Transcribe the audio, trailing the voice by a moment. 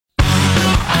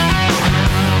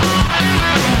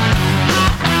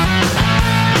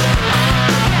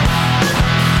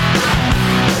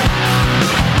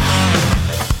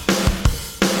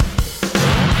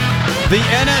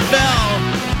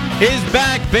is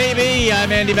back, baby.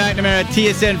 I'm Andy McNamara,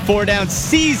 TSN 4 Down,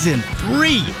 Season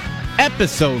 3,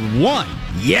 Episode 1.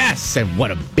 Yes, and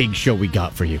what a big show we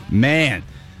got for you. Man,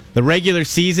 the regular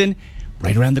season,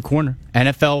 right around the corner.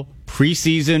 NFL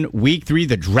preseason, Week 3,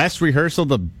 the dress rehearsal,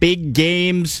 the big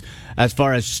games as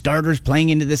far as starters playing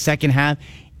into the second half,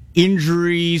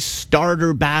 injuries,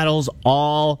 starter battles,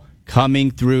 all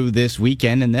coming through this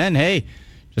weekend. And then, hey,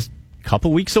 just a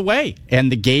couple weeks away,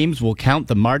 and the games will count.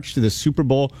 The march to the Super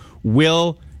Bowl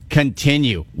will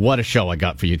continue. What a show I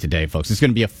got for you today, folks. It's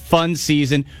going to be a fun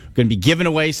season. We're going to be giving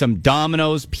away some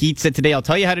Domino's pizza today. I'll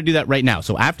tell you how to do that right now.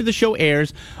 So after the show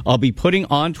airs, I'll be putting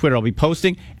on Twitter, I'll be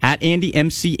posting at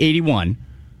AndyMC81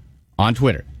 on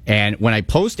Twitter. And when I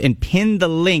post and pin the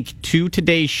link to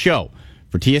today's show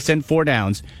for TSN 4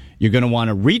 Downs, you're going to want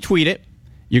to retweet it.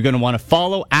 You're going to want to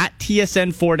follow at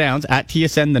TSN 4 Downs, at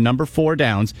TSN, the number 4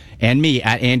 Downs, and me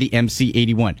at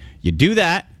AndyMC81. You do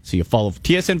that, so you follow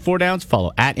TSN 4 Downs,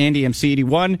 follow at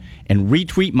AndyMC81, and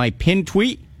retweet my pinned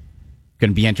tweet. Going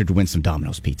to be entered to win some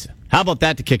Domino's pizza. How about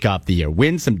that to kick off the year?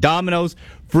 Win some Domino's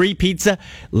free pizza.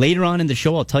 Later on in the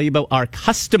show, I'll tell you about our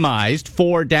customized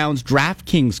 4 Downs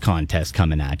DraftKings contest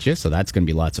coming at you, so that's going to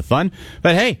be lots of fun.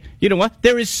 But hey, you know what?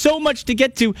 There is so much to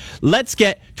get to. Let's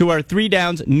get to our 3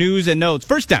 Downs news and notes.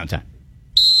 First down time.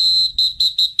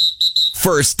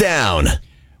 First down.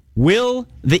 Will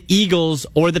the Eagles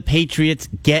or the Patriots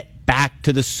get back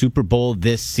to the Super Bowl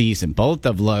this season? Both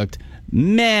have looked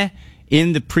meh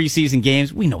in the preseason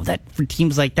games. We know that for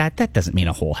teams like that doesn't mean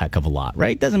a whole heck of a lot,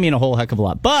 right? Doesn't mean a whole heck of a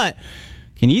lot, but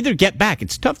can either get back.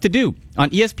 It's tough to do. On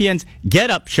ESPN's Get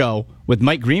Up show with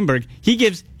Mike Greenberg, he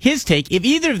gives his take if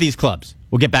either of these clubs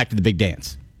will get back to the big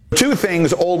dance. Two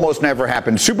things almost never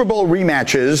happen. Super Bowl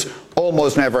rematches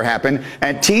almost never happen,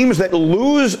 and teams that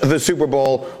lose the Super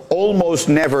Bowl almost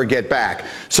never get back.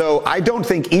 So I don't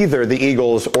think either the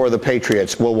Eagles or the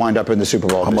Patriots will wind up in the Super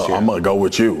Bowl this year. I'm going to go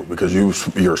with you because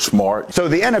you're smart. So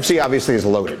the NFC obviously is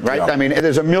loaded, right? Yeah. I mean,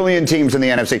 there's a million teams in the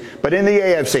NFC, but in the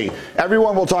AFC,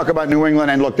 everyone will talk about New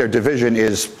England, and look, their division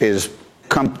is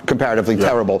comparatively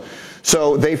terrible.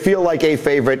 So they feel like a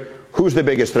favorite. Who's the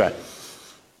biggest threat?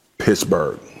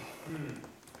 Pittsburgh.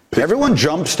 Everyone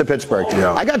jumps to Pittsburgh.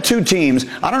 Yeah. I got 2 teams.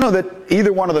 I don't know that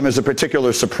either one of them is a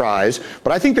particular surprise,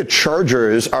 but I think the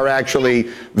Chargers are actually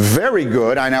very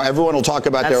good. I know everyone will talk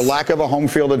about their lack of a home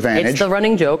field advantage. It's the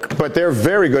running joke. But they're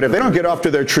very good. If they don't get off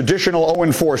to their traditional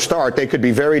 0-4 start, they could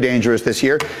be very dangerous this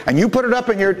year. And you put it up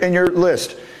in your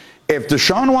list. If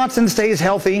Deshaun Watson stays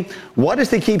healthy, what does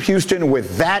they keep Houston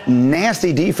with that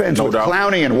nasty defense with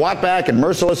Clowney and Wattback and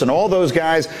Merciless and all those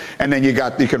guys? And then you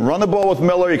can run the ball with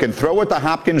Miller. You can throw it to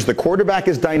Hopkins. The quarterback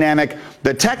is dynamic.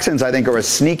 The Texans, I think, are a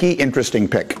sneaky, interesting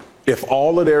pick. If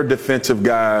all of their defensive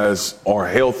guys are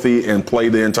healthy and play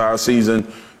the entire season,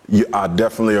 I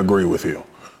definitely agree with you.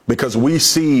 Because we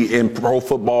see in pro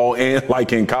football and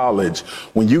like in college,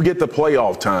 when you get the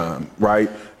playoff time, right,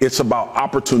 it's about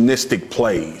opportunistic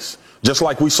plays. Just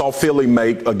like we saw Philly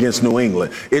make against New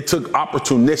England. It took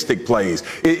opportunistic plays.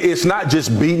 It's not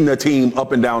just beating a team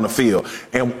up and down the field.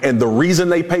 And the reason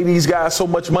they pay these guys so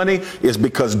much money is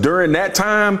because during that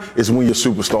time is when your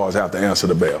superstars have to answer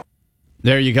the bell.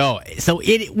 There you go. So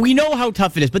we know how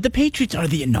tough it is, but the Patriots are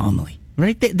the anomaly,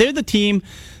 right? They're the team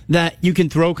that you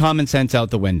can throw common sense out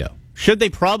the window. Should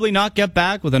they probably not get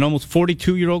back with an almost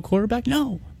 42-year-old quarterback?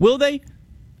 No. Will they?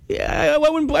 Yeah, I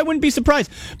wouldn't be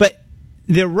surprised. But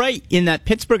they're right in that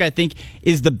Pittsburgh, I think,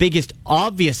 is the biggest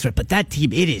obvious threat. But that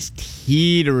team, it is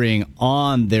teetering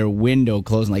on their window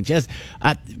closing. Like just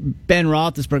Ben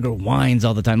Roethlisberger whines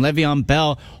all the time. Le'Veon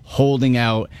Bell holding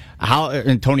out.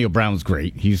 Antonio Brown's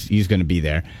great. He's going to be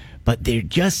there. But they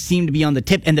just seem to be on the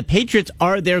tip. And the Patriots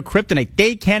are their kryptonite.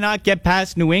 They cannot get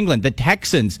past New England. The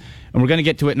Texans, and we're going to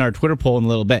get to it in our Twitter poll in a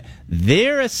little bit,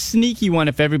 they're a sneaky one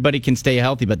if everybody can stay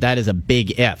healthy, but that is a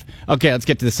big if. Okay, let's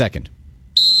get to the second.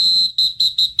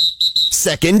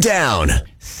 Second down.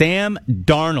 Sam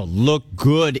Darnold looked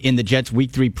good in the Jets'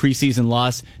 Week 3 preseason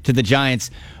loss to the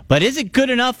Giants, but is it good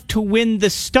enough to win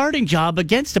the starting job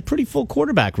against a pretty full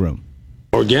quarterback room?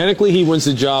 Organically, he wins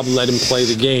the job and let him play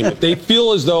the game. If they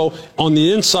feel as though on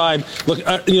the inside, look,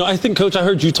 I think, Coach, I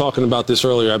heard you talking about this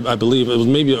earlier. I believe it was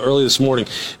maybe early this morning.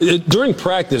 During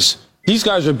practice, these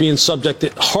guys are being subject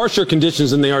to harsher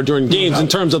conditions than they are during games in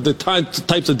terms of the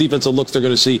types of defensive looks they're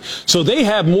going to see. So they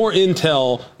have more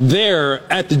intel there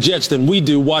at the Jets than we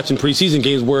do watching preseason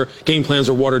games where game plans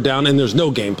are watered down and there's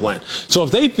no game plan. So if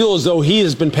they feel as though he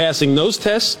has been passing those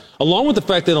tests, along with the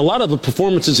fact that a lot of the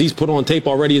performances he's put on tape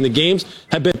already in the games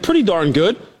have been pretty darn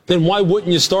good, then why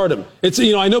wouldn't you start him? It's,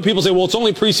 I know people say, well, it's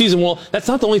only preseason. Well, that's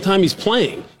not the only time he's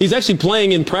playing. He's actually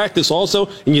playing in practice also,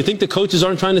 and you think the coaches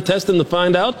aren't trying to test him to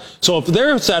find out? So if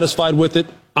they're satisfied with it,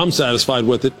 I'm satisfied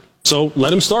with it. So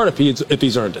let him start if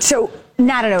he's earned it. So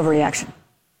not an overreaction.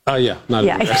 Yeah, not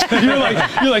an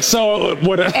overreaction. You're like, so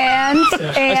what? And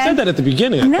I said that at the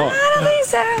beginning. No, they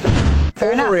said.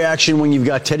 Fair enough. Overreaction when you've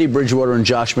got Teddy Bridgewater and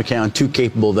Josh McCown, two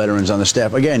capable veterans on the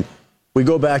staff. Again, we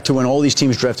go back to when all these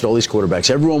teams drafted all these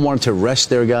quarterbacks. Everyone wanted to rest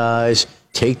their guys,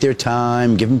 take their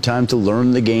time, give them time to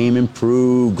learn the game,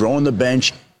 improve, grow on the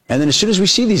bench. And then as soon as we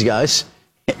see these guys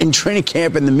in training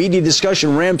camp and the media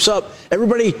discussion ramps up,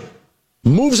 everybody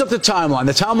moves up the timeline.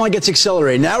 The timeline gets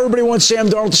accelerated. Now everybody wants Sam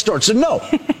Darnold to start. So no.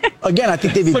 Again, I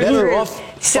think they'd be better off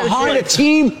behind a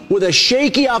team with a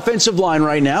shaky offensive line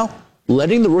right now,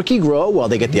 letting the rookie grow while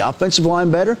they get the offensive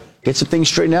line better, get some things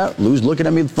straightened out. Lou's looking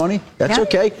at me funny. That's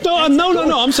okay.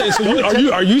 No. I'm saying,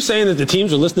 so are you saying that the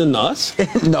teams are listening to us?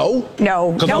 No. No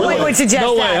one would suggest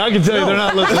no that. way. I can tell you they're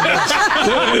not listening to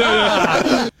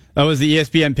us. That was the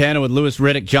ESPN panel with Louis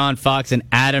Riddick, John Fox, and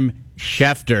Adam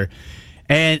Schefter.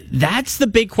 And that's the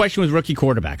big question with rookie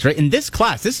quarterbacks, right? In this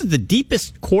class, this is the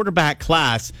deepest quarterback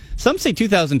class. Some say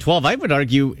 2012. I would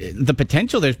argue the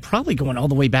potential there's probably going all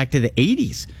the way back to the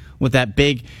 80s with that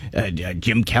big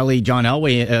Jim Kelly, John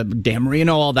Elway, Dan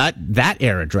Marino, all that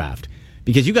era draft.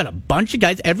 Because you got a bunch of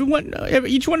guys.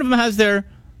 Each one of them has their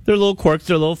little quirks,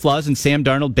 their little flaws. And Sam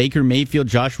Darnold, Baker Mayfield,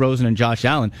 Josh Rosen, and Josh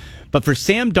Allen. But for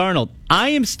Sam Darnold,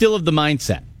 I am still of the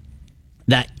mindset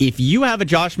that if you have a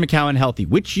Josh McCown healthy,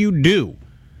 which you do,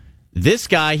 this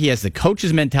guy, he has the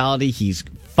coach's mentality. He's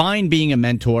fine being a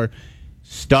mentor.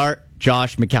 Start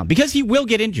Josh McCown because he will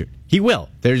get injured. He will.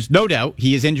 There's no doubt.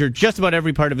 He is injured just about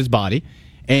every part of his body,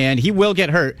 and he will get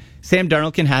hurt. Sam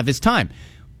Darnold can have his time.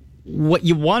 What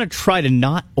you want to try to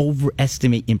not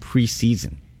overestimate in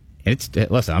preseason. And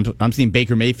listen, I'm seeing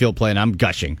Baker Mayfield play, and I'm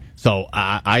gushing. So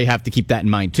I have to keep that in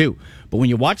mind, too. But when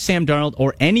you watch Sam Darnold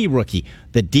or any rookie,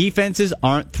 the defenses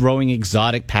aren't throwing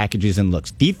exotic packages and looks.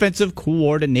 Defensive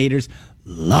coordinators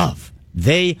love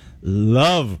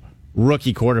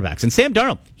rookie quarterbacks. And Sam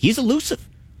Darnold, he's elusive.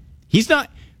 He's not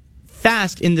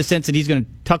fast in the sense that he's going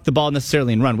to tuck the ball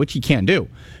necessarily and run, which he can do.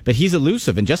 But he's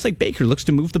elusive. And just like Baker looks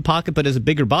to move the pocket but has a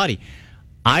bigger body,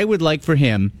 I would like for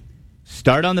him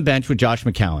start on the bench with Josh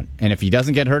McCown. And if he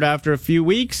doesn't get hurt after a few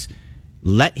weeks,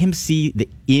 let him see the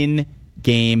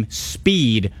in-game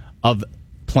speed of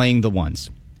playing the ones.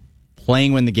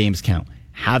 Playing when the games count.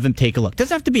 Have him take a look.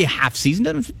 Doesn't have to be a half season.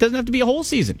 Doesn't have to be a whole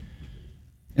season.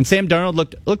 And Sam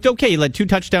Darnold looked okay. He led 2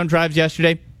 touchdown drives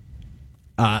yesterday.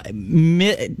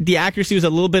 The accuracy was a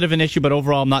little bit of an issue, but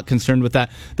overall I'm not concerned with that.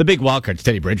 The big wild card's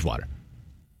Teddy Bridgewater.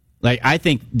 I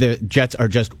think the Jets are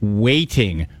just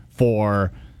waiting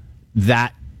for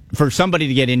somebody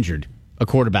to get injured, a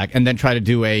quarterback, and then try to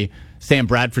do a Sam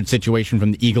Bradford situation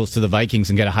from the Eagles to the Vikings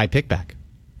and get a high pick back.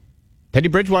 Teddy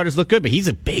Bridgewater's looked good, but he's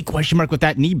a big question mark with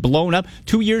that knee blown up,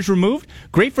 2 years removed.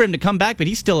 Great for him to come back, but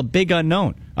he's still a big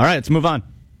unknown. All right, let's move on.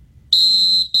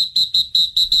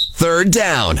 Third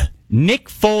down. Nick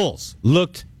Foles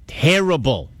looked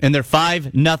terrible in their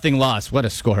 5-0 loss. What a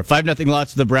score. 5-0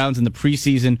 loss to the Browns in the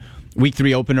preseason Week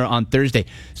 3 opener on Thursday.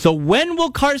 So when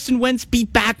will Carson Wentz be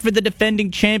back for the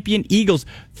defending champion Eagles?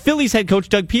 Phillies head coach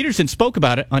Doug Peterson spoke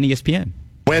about it on ESPN.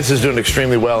 Wentz is doing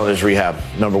extremely well in his rehab,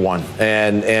 number one.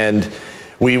 And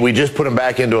we just put him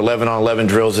back into 11-on-11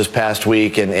 drills this past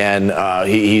week, and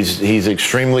he's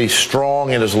extremely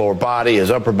strong in his lower body,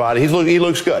 his upper body. He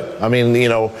looks good. I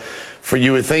mean, for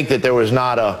you would think that there was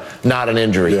not an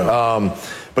injury. Yeah.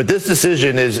 But this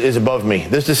decision is above me.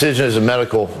 This decision is a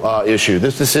medical issue.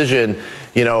 This decision,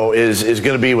 is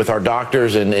going to be with our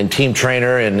doctors and team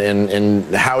trainer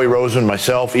and Howie Roseman,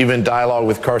 myself, even dialogue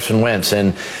with Carson Wentz.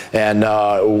 And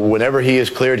whenever he is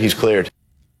cleared, he's cleared.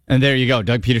 And there you go,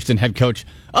 Doug Peterson, head coach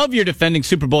of your defending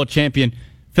Super Bowl champion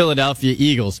Philadelphia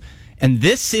Eagles. And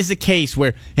this is a case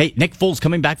where, hey, Nick Foles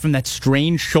coming back from that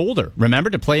strained shoulder, remember,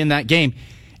 to play in that game.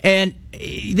 And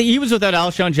he was without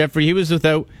Alshon Jeffrey. He was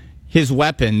without his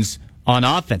weapons on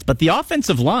offense. But the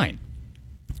offensive line,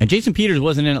 and Jason Peters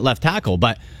wasn't in at left tackle,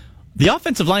 but the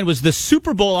offensive line was the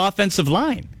Super Bowl offensive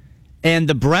line. And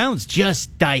the Browns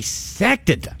just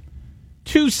dissected them.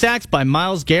 2 sacks by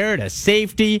Myles Garrett, a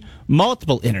safety,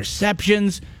 multiple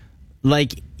interceptions.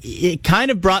 It kind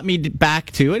of brought me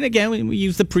back to, and again, we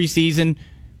use the preseason,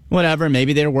 whatever,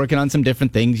 maybe they were working on some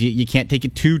different things. You can't take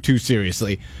it too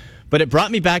seriously. But it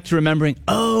brought me back to remembering,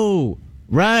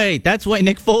 right, that's why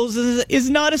Nick Foles is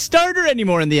not a starter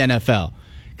anymore in the NFL.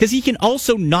 Because he can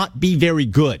also not be very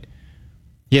good.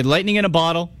 He had lightning in a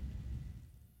bottle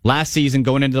last season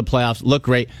going into the playoffs, looked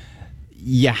great.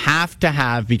 you have to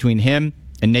have between him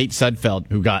and Nate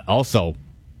Sudfeld, who got also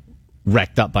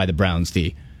wrecked up by the Browns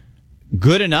D,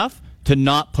 good enough to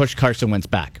not push Carson Wentz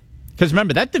back. Because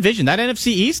remember, that division, that NFC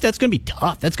East, that's going to be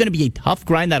tough. That's going to be a tough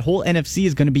grind. That whole NFC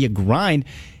is going to be a grind.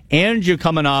 And you're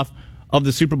coming off of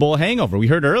the Super Bowl hangover. We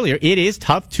heard earlier, it is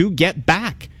tough to get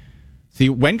back. See,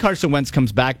 when Carson Wentz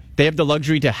comes back, they have the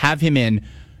luxury to have him in,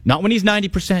 not when he's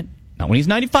 90%, not when he's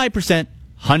 95%,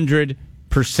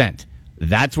 100%.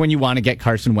 That's when you want to get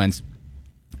Carson Wentz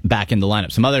back in the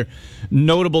lineup. Some other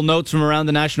notable notes from around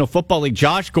the National Football League.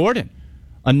 Josh Gordon,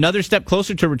 another step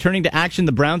closer to returning to action.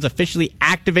 The Browns officially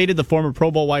activated the former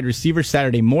Pro Bowl wide receiver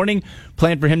Saturday morning.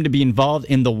 Plan for him to be involved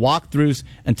in the walkthroughs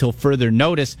until further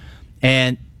notice.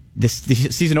 And the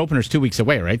season opener is 2 weeks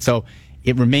away, right? So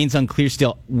it remains unclear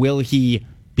still. Will he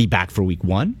be back for week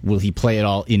one? Will he play at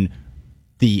all in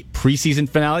the preseason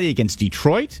finale against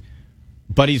Detroit?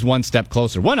 But he's one step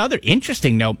closer. One other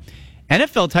interesting note,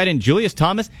 NFL tight end Julius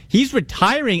Thomas, he's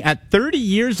retiring at 30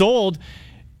 years old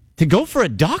to go for a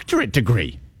doctorate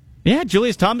degree. Yeah,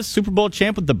 Julius Thomas, Super Bowl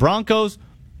champ with the Broncos.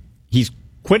 He's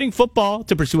quitting football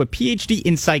to pursue a PhD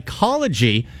in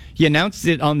psychology. He announced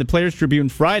it on the Players Tribune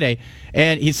Friday,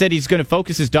 and he said he's going to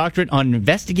focus his doctorate on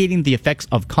investigating the effects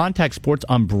of contact sports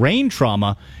on brain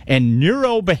trauma and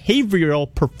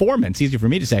neurobehavioral performance, easy for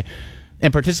me to say,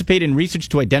 and participate in research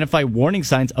to identify warning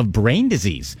signs of brain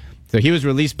disease. So he was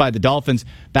released by the Dolphins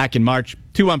back in March.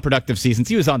 2 unproductive seasons.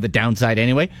 He was on the downside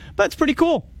anyway, but it's pretty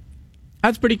cool.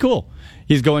 That's pretty cool.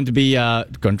 He's going to be going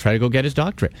to try to go get his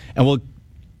doctorate. And we'll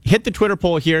hit the Twitter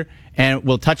poll here, and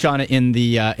we'll touch on it in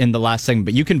the last segment.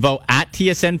 But you can vote at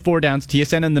TSN 4Downs,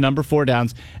 TSN and the number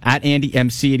 4Downs, at Andy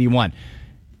MC81.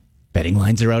 Betting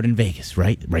lines are out in Vegas,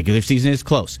 right? Regular season is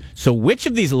close. So which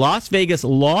of these Las Vegas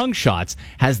long shots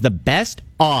has the best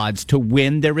odds to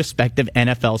win their respective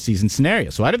NFL season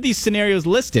scenarios? So out of these scenarios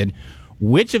listed,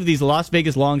 which of these Las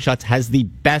Vegas long shots has the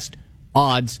best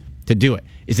odds to do it?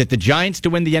 Is it the Giants to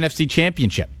win the NFC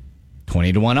Championship?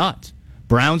 20-1 odds.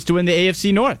 Browns to win the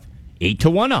AFC North?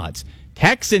 8-1 odds.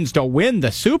 Texans to win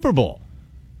the Super Bowl?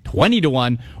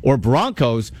 20-1, or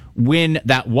Broncos win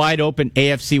that wide open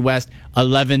AFC West,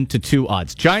 11-2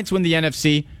 odds. Giants win the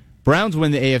NFC, Browns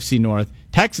win the AFC North,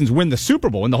 Texans win the Super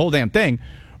Bowl, win the whole damn thing.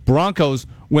 Broncos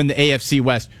win the AFC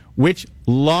West. Which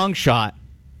long shot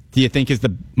do you think is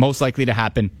the most likely to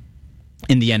happen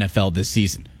in the NFL this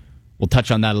season? We'll touch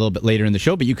on that a little bit later in the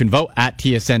show, but you can vote at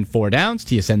TSN 4Downs,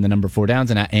 TSN the number 4Downs,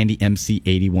 and at Andy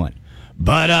MC81.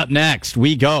 But up next,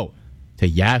 we go to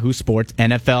Yahoo Sports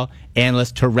NFL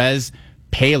analyst Terez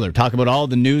Paylor. Talk about all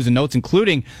the news and notes,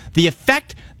 including the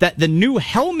effect that the new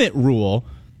helmet rule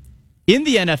in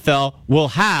the NFL will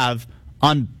have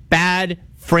on bad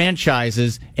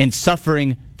franchises and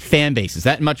suffering fan bases.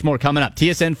 That and much more coming up.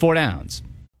 TSN 4Downs.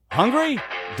 Hungry?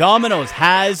 Domino's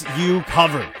has you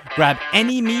covered. Grab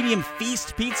any medium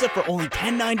feast pizza for only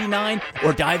 $10.99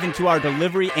 or dive into our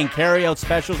delivery and carry-out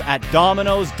specials at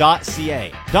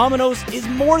Domino's.ca. Domino's is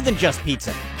more than just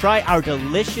pizza. Try our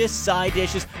delicious side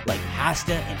dishes like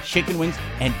pasta and chicken wings,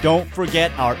 and don't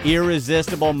forget our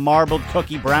irresistible marbled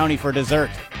cookie brownie for dessert.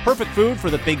 Perfect food for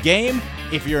the big game,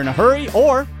 if you're in a hurry,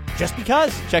 or just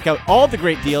because. Check out all the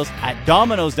great deals at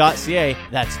Domino's.ca.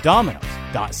 That's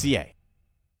Domino's.ca.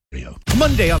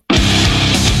 Monday up.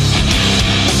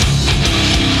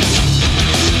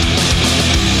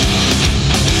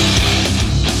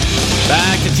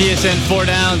 Back to TSN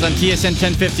 4Downs on TSN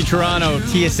 1050 Toronto,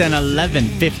 TSN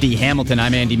 1150 Hamilton.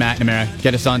 I'm Andy McNamara.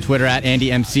 Get us on Twitter at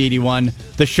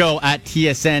AndyMC81. The show at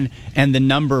TSN and the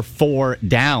number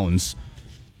 4Downs.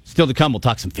 Still to come, we'll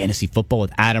talk some fantasy football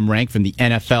with Adam Rank from the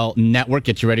NFL Network.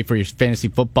 Get you ready for your fantasy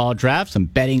football draft. Some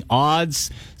betting odds,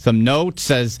 some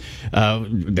notes. As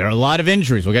there are a lot of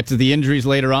injuries. We'll get to the injuries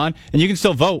later on. And you can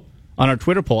still vote on our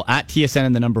Twitter poll at TSN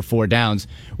and the number 4Downs.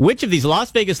 Which of these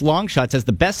Las Vegas long shots has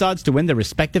the best odds to win their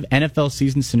respective NFL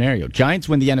season scenario? Giants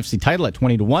win the NFC title at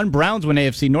 20-1. Browns win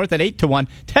AFC North at 8-1.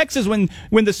 Texans win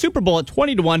the Super Bowl at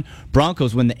 20-1.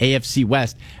 Broncos win the AFC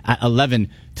West at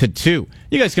 11-2.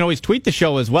 You guys can always tweet the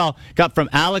show as well. Got from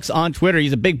Alex on Twitter.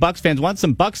 He's a big Bucs fan. Wants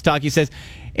some Bucs talk. He says,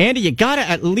 Andy, you got to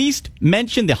at least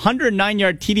mention the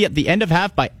 109-yard TD at the end of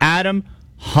half by Adam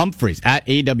Humphries at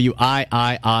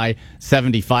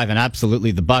AWIII75, and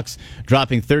absolutely the Bucs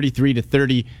dropping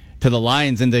 33-30 to the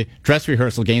Lions in the dress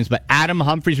rehearsal games. But Adam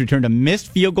Humphries returned a missed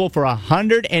field goal for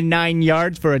 109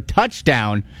 yards for a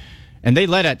touchdown, and they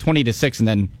led at 20-6 and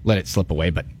then let it slip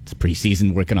away. But it's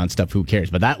preseason, working on stuff. Who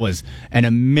cares? But that was an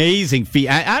amazing feat.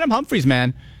 Adam Humphries,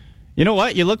 man, you know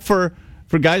what? You look for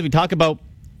guys. We talk about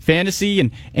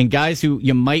fantasy and guys who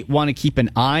you might want to keep an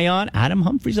eye on. Adam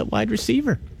Humphries at wide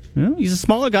receiver. He's a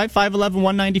smaller guy, 5'11",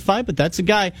 195, but that's a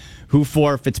guy who,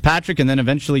 for Fitzpatrick and then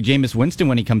eventually Jameis Winston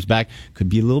when he comes back, could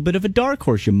be a little bit of a dark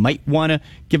horse you might want to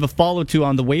give a follow to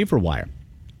on the waiver wire.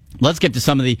 Let's get to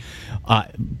some of the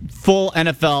full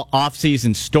NFL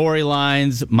offseason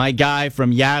storylines. My guy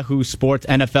from Yahoo Sports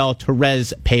NFL,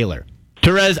 Terez Paylor.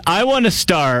 Terez, I want to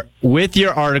start with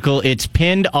your article. It's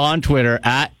pinned on Twitter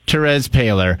at Terez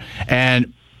Paylor.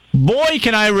 And boy,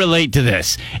 can I relate to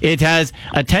this. It has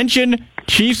attention,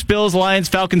 Chiefs, Bills, Lions,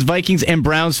 Falcons, Vikings, and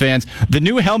Browns fans. The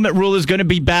new helmet rule is going to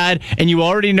be bad, and you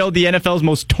already know the NFL's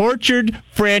most tortured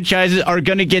franchises are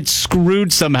going to get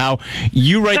screwed somehow.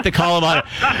 You write the column on it.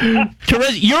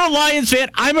 Terez, you're a Lions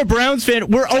fan. I'm a Browns fan.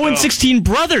 We're 0-16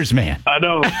 brothers, man. I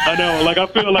know. Like, I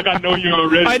feel like I know you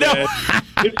already, I know. man.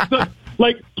 It's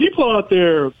like, people out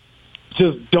there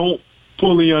just don't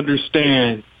fully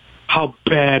understand how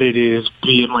bad it is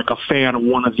being like a fan of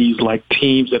one of these like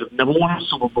teams that have never won a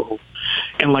Super Bowl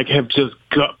and like have just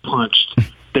gut punched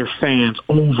their fans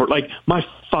over. Like, my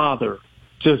father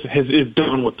just is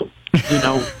done with them, you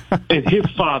know, and his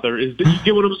father is. You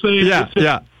get what I'm saying?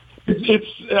 Yeah,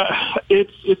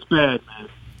 It's bad, man.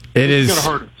 It's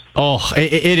gonna hurt us. Oh,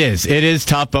 it is. It is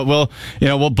tough, but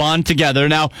we'll bond together.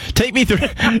 Now, take me through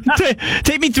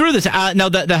this. Now,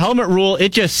 the helmet rule, it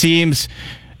just seems,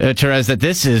 Terez, that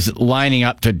this is lining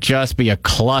up to just be a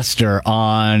cluster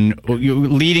on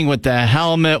leading with the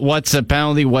helmet. What's a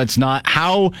penalty? What's not?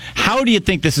 How do you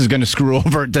think this is going to screw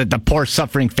over the poor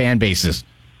suffering fan bases?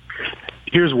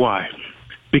 Here's why.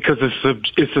 Because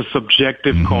it's a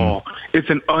subjective call. It's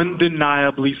an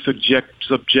undeniably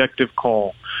subjective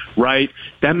call, right?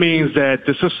 That means that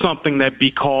this is something that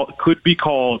could be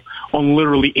called on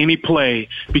literally any play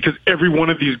because every one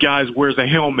of these guys wears a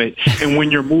helmet. And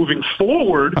when you're moving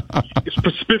forward,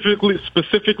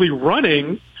 specifically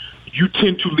running, you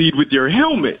tend to lead with your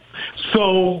helmet.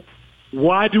 So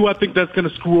why do I think that's going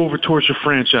to screw over torture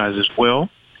franchises? Well,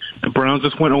 the Browns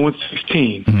just went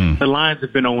 0-16. Mm-hmm. The Lions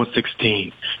have been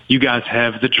 0-16. You guys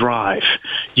have the drive.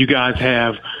 You guys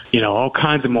have, all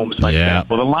kinds of moments like that.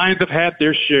 Well, the Lions have had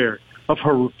their share of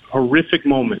horrific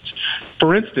moments.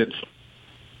 For instance,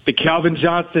 the Calvin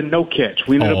Johnson no catch.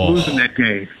 We ended up losing that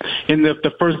game in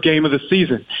the first game of the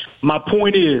season. My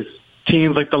point is,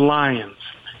 teams like the Lions,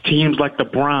 teams like the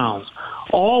Browns,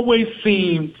 always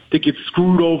seem to get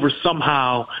screwed over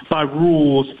somehow by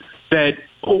rules that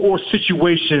or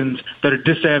situations that are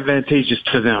disadvantageous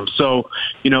to them. So,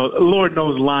 Lord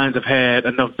knows the Lions have had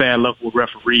enough bad luck with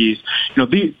referees.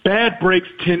 The bad breaks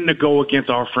tend to go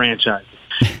against our franchise.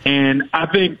 And I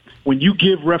think when you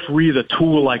give referees a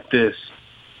tool like this,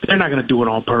 they're not going to do it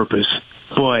on purpose.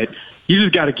 But you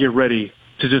just got to get ready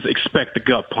to just expect the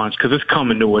gut punch because it's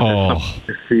coming to us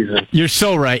this season. You're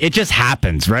so right. It just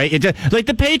happens, right? It just, like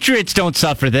the Patriots don't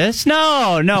suffer this.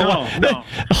 No.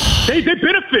 They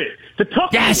benefit. The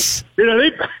tuck yes. Rule.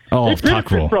 They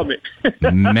benefit from it.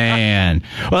 Man.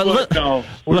 Well,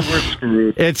 we're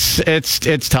screwed.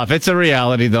 It's tough. It's a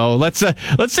reality, though. Let's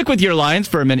stick with your Lions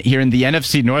for a minute here in the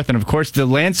NFC North, and of course, the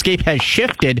landscape has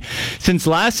shifted since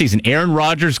last season. Aaron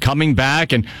Rodgers coming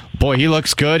back, and boy, he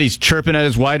looks good. He's chirping at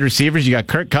his wide receivers. You got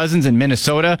Kirk Cousins in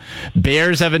Minnesota.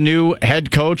 Bears have a new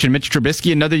head coach, and Mitch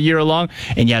Trubisky another year along,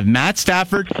 and you have Matt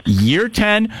Stafford, year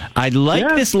 10. I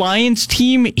like this Lions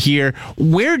team here.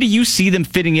 Where do you see them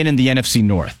fitting in the NFC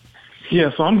North?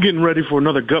 Yeah, so I'm getting ready for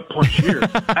another gut punch here.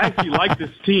 I actually like this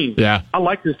team. Yeah. I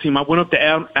like this team. I went up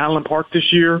to Allen Park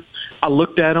this year. I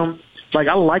looked at them.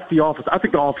 I like the offense. I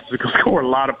think the offense is going to score a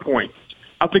lot of points.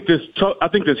 I think this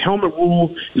helmet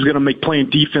rule is going to make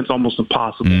playing defense almost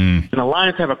impossible. And the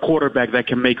Lions have a quarterback that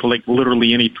can make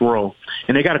literally any throw.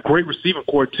 And they got a great receiving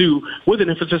core, too, with an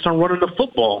emphasis on running the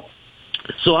football.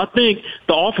 So I think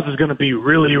the offense is going to be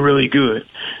really, really good.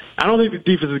 I don't think the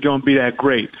defense is going to be that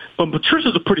great. But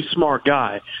Patricia's a pretty smart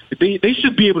guy. They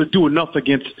should be able to do enough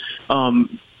against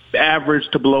average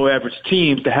to below average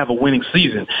teams to have a winning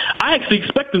season. I actually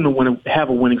expect them to have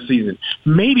a winning season,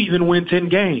 maybe even win 10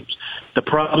 games. The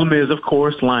problem is, of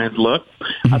course, Lions luck.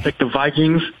 I think the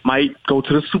Vikings might go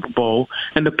to the Super Bowl,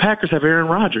 and the Packers have Aaron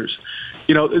Rodgers.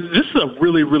 This is a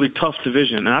really, really tough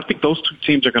division, and I think those two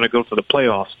teams are going to go to the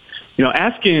playoffs.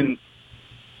 Asking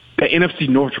the NFC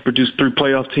North to produce 3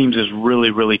 playoff teams is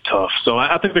really, really tough. So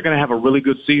I think they're going to have a really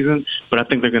good season, but I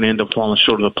think they're going to end up falling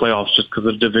short of the playoffs just because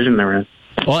of the division they're in.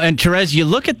 Well, and Terez, you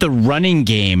look at the running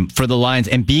game for the Lions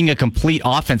and being a complete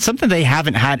offense, something they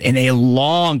haven't had in a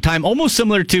long time, almost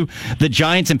similar to the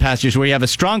Giants in past years, where you have a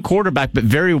strong quarterback but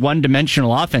very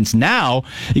one-dimensional offense. Now,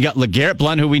 you got LeGarrette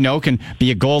Blount, who we know can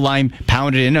be a goal line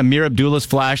pounded in. Amir Abdullah's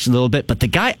flashed a little bit, but the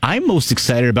guy I'm most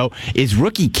excited about is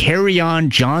rookie Kerryon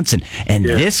Johnson. And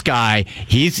this guy,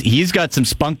 he's got some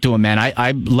spunk to him, man.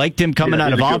 I liked him coming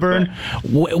out of Auburn.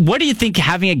 What do you think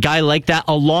having a guy like that,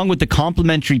 along with the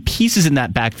complementary pieces in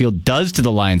that backfield, does to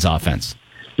the Lions offense?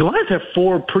 The Lions have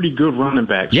 4 pretty good running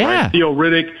backs. Yeah. Right? Theo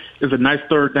Riddick is a nice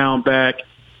third down back.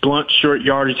 Blunt, short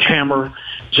yardage hammer.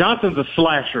 Johnson's a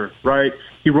slasher, right?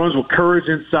 He runs with courage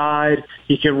inside.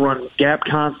 He can run gap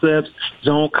concepts,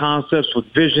 zone concepts with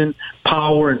vision,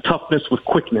 power, and toughness with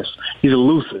quickness. He's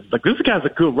elusive. Like, this guy's a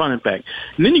good running back.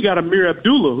 And then you got Amir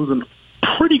Abdullah, who's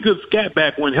a pretty good scat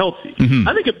back when healthy.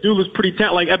 I think Abdullah's pretty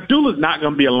talented. Like, Abdullah's not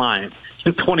going to be a Lion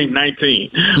in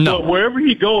 2019. No. But wherever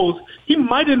he goes, he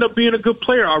might end up being a good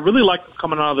player. I really liked him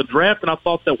coming out of the draft, and I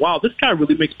thought that, wow, this guy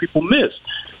really makes people miss.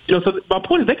 So my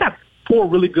point is they got 4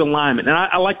 really good linemen, and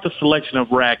I like the selection of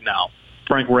Frank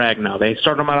Ragnow. They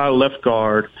started him out of left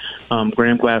guard.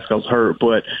 Graham Glasgow's hurt,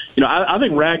 but I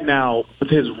think Ragnow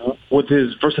with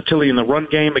his versatility in the run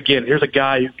game. Again, here's a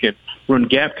guy who can run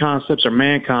gap concepts or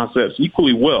man concepts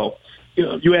equally well.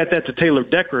 You add that to Taylor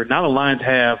Decker. Now the Lions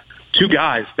have 2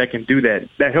 guys that can do that.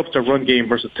 That helps their run game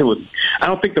versatility. I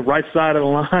don't think the right side of the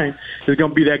line is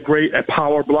going to be that great at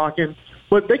power blocking,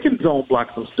 but they can zone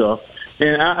block some stuff.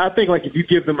 And I think, like, if you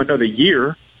give them another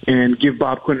year and give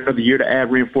Bob Quinn another year to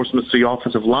add reinforcements to the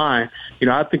offensive line,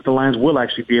 I think the Lions will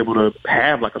actually be able to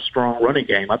have, like, a strong running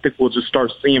game. I think we'll just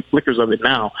start seeing flickers of it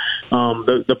now.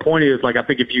 The point is, like, I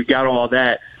think if you got all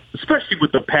that, especially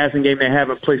with the passing game they have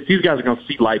in place, these guys are going to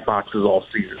see light boxes all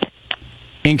season.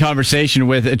 In conversation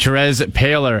with Terez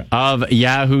Paylor of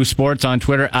Yahoo Sports on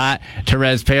Twitter, at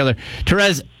Terez Paylor.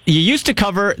 Terez, you used to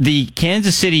cover the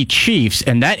Kansas City Chiefs,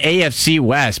 and that AFC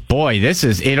West, boy, it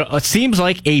seems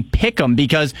like a pick'em,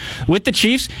 because with the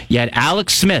Chiefs, you had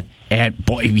Alex Smith. And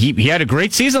boy, he had a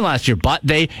great season last year, but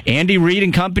Andy Reid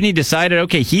and company decided,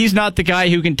 okay, he's not the guy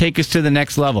who can take us to the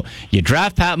next level. You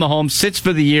draft Pat Mahomes, sits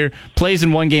for the year, plays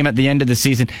in one game at the end of the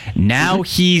season. Now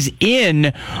he's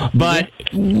in, but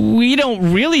we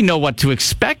don't really know what to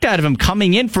expect out of him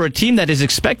coming in for a team that is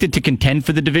expected to contend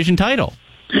for the division title.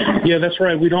 Yeah, that's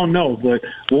right. We don't know, but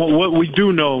what we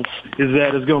do know is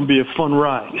that it's going to be a fun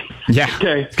ride. Yeah,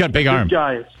 okay. He's got a big arm. This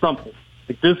guy is something.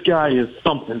 This guy is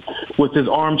something with his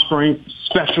arm strength,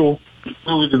 special,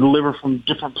 ability to deliver from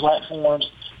different platforms.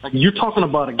 Like, you're talking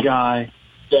about a guy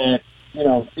that,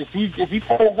 if he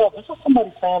plays up, this is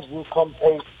somebody fans will come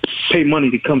pay money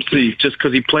to come see just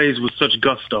because he plays with such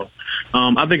gusto.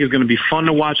 I think it's going to be fun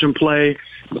to watch him play.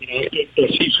 The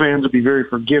Chiefs fans will be very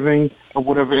forgiving of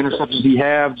whatever interceptions he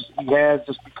has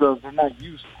just because they're not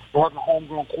used to having a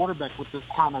homegrown quarterback with this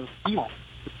kind of ceiling,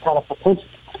 this kind of potential.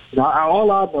 All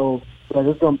I know is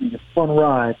it's going to be a fun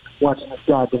ride watching this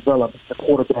guy develop as a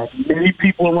quarterback. Many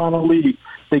people around the league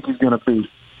think he's going to be.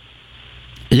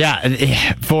 Yeah,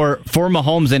 for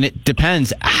Mahomes, and it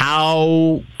depends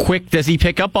how quick does he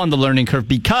pick up on the learning curve,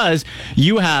 because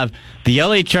you have the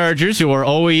LA Chargers, who are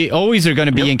always are going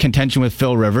to be in contention with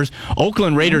Phil Rivers.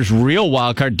 Oakland Raiders, real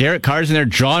wild card. Derek Carr's in there.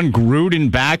 John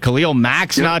Gruden back. Khalil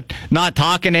Mack's not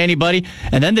talking to anybody.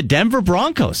 And then the Denver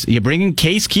Broncos. You bring in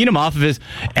Case Keenum off of his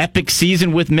epic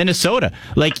season with Minnesota.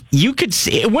 Like, you could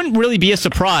see, it wouldn't really be a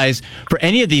surprise for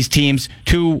any of these teams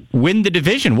to win the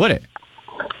division, would it?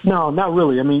 No, not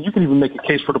really. I mean, you can even make a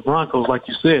case for the Broncos, like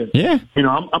you said. Yeah.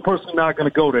 I'm personally not going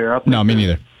to go there. No, me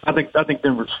neither. I think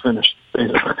Denver's finished. I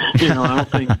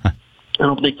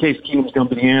don't think Case Keenum's going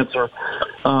to be the answer.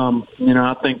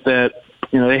 I think that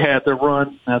they had their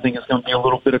run. I think it's going to be a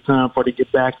little bit of time for they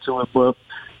get back to it. But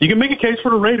you can make a case for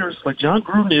the Raiders. Like, John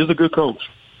Gruden is a good coach,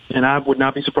 and I would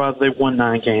not be surprised if they won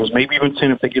 9 games, maybe even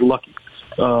 10 if they get lucky.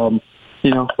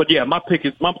 But yeah, my pick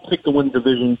to win the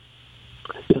division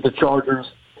is the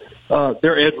Chargers.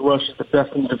 Their edge rush is the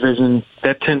best in the division.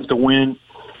 That tends to win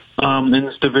in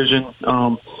this division.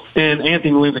 And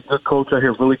Anthony Lynn's a good coach. I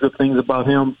hear really good things about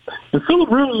him. And Phillip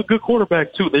Rivers is a good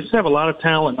quarterback, too. They just have a lot of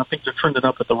talent, and I think they're trending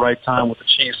up at the right time with the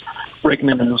Chiefs breaking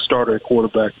in a new starter at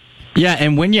quarterback. Yeah,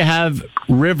 and when you have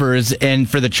Rivers, and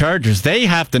for the Chargers, they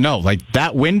have to know, like,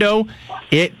 that window,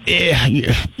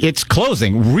 it's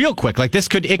closing real quick. Like,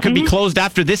 it could be closed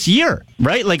after this year,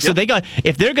 right? Like, so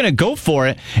if they're going to go for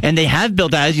it, and they have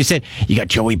built, as you said, you got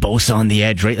Joey Bosa on the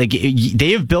edge, right? Like,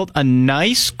 they have built a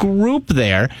nice group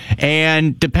there,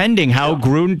 and depending how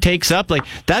Gruden takes up, like,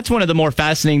 that's one of the more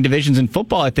fascinating divisions in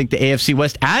football, I think, the AFC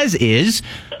West, as is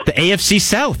the AFC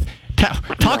South.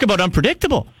 Talk about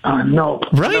unpredictable. No.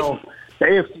 Right? No. The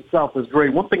AFC South is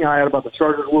great. One thing I had about the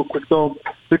Chargers real quick, though,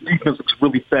 their defense looks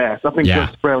really fast. I think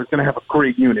Gus Bradley's going to have a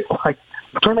great unit. Like,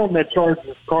 turn on that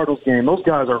Chargers-Cardinals game. Those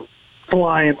guys are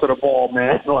flying to the ball,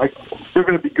 man. Like, they're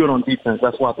going to be good on defense.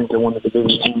 That's why I think they won the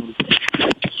division.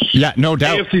 Yeah, no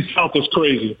doubt. AFC South is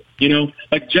crazy. You know,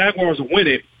 like Jaguars win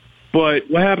it, but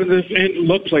what happens if Andrew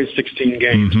Luck plays 16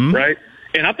 games, right?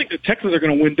 And I think the Texans are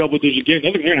going to win double-digit games.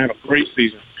 I think they're going to have a great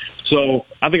season. So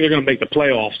I think they're going to make the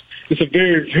playoffs. It's a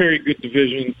very, very good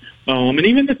division. And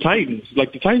even the Titans.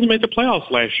 Like, the Titans made the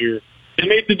playoffs last year. They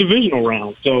made the divisional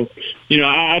round. So, you know,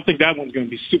 I think that one's going to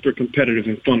be super competitive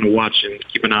and fun to watch and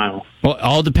keep an eye on. Well, it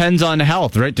all depends on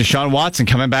health, right? Deshaun Watson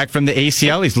coming back from the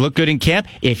ACL. He's looked good in camp.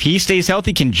 If he stays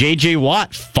healthy, can J.J.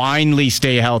 Watt finally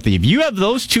stay healthy? If you have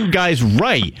those two guys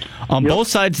right on both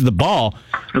sides of the ball,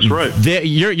 that's right.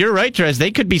 You're right, Terez.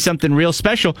 They could be something real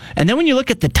special. And then when you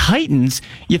look at the Titans,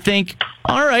 you think,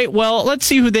 all right, well, let's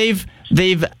see who they've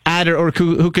added or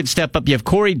who could step up. You have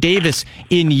Corey Davis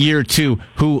in year 2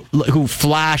 who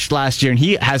flashed last year, and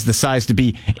he has the size to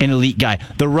be an elite guy.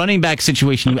 The running back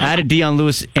situation, you added Deion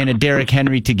Lewis and a Derrick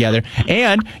Henry together,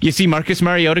 and you see Marcus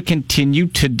Mariota continue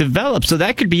to develop. So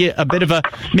that could be a bit of a,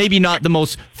 maybe not the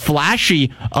most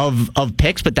flashy of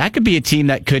picks, but that could be a team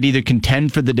that could either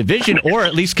contend for the division or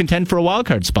at least contend for a wild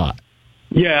card spot.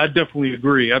 Yeah, I definitely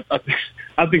agree. I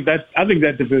think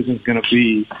that division is going to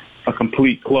be a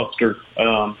complete cluster.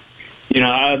 You know,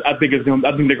 I think they're going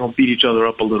to beat each other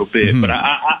up a little bit, but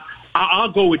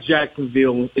I'll go with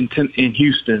Jacksonville in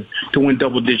Houston to win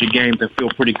double-digit games and feel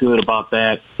pretty good about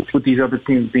that. With these other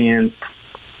teams being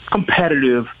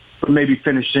competitive, but maybe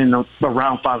finishing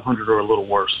around 500 or a little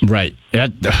worse. Right.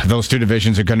 Those two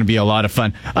divisions are going to be a lot of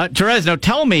fun. Terez, now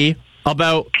tell me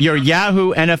about your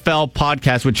Yahoo NFL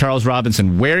podcast with Charles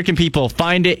Robinson. Where can people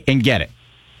find it and get it?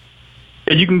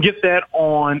 And you can get that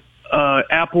on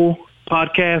Apple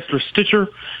Podcast or Stitcher.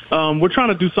 We're trying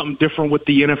to do something different with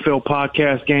the NFL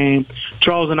podcast game.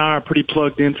 Charles and I are pretty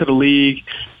plugged into the league.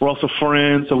 We're also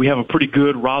friends, so we have a pretty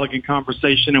good rollicking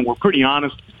conversation, and we're pretty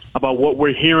honest about what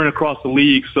we're hearing across the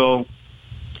league. So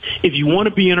if you want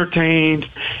to be entertained,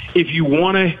 if you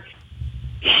want to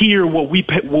hear what we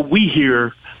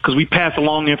hear, because we pass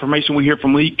along the information we hear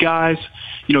from league guys,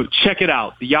 you know, check it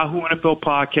out. The Yahoo NFL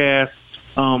podcast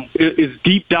is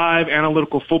deep dive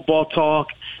analytical football talk,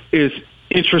 is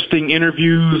interesting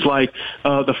interviews. Like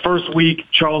the first week,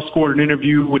 Charles scored an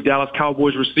interview with Dallas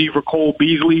Cowboys receiver Cole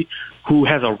Beasley, who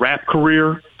has a rap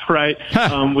career, right?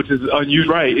 Which is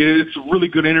unusual, right? It's a really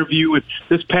good interview. And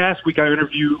this past week, I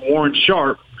interviewed Warren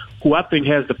Sharp, who I think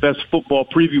has the best football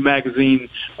preview magazine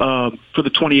for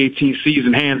the 2018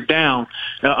 season, hands down,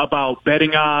 about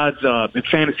betting odds and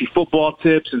fantasy football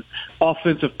tips and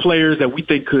offensive players that we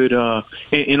think could,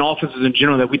 in offenses in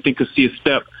general, that we think could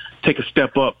take a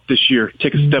step up this year,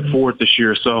 take a step forward this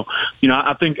year. So, you know,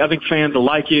 I think fans will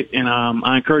like it, and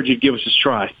I encourage you to give us a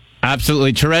try.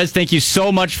 Absolutely. Terez, thank you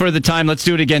so much for the time. Let's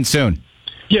do it again soon.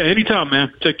 Yeah, anytime,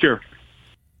 man. Take care.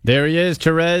 There he is,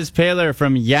 Terez Paylor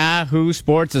from Yahoo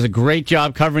Sports. Does a great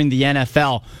job covering the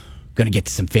NFL. Going to get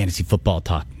to some fantasy football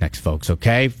talk next, folks,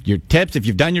 okay? Your tips, if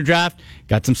you've done your draft,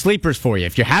 got some sleepers for you.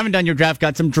 If you haven't done your draft,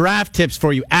 got some draft tips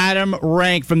for you. Adam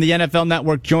Rank from the NFL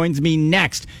Network joins me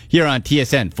next here on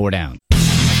TSN 4 Down.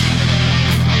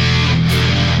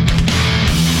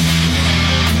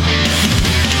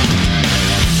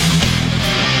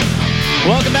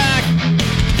 Welcome back.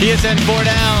 TSN 4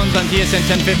 Downs on TSN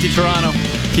 1050 Toronto.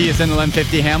 TSN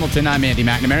 1150 Hamilton. I'm Andy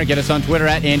McNamara. Get us on Twitter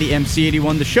at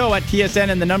AndyMC81. The show at TSN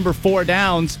and the number 4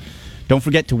 Downs. Don't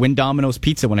forget to win Domino's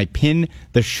Pizza when I pin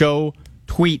the show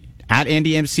tweet at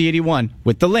AndyMC81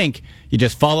 with the link. You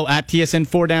just follow at TSN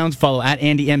 4 Downs, follow at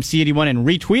AndyMC81 and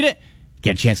retweet it.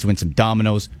 Get a chance to win some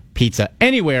Domino's Pizza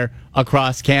anywhere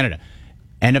across Canada.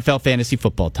 NFL fantasy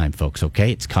football time, folks,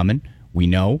 okay? It's coming. We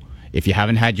know. If you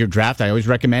haven't had your draft, I always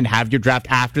recommend have your draft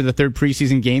after the third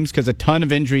preseason games because a ton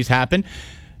of injuries happen.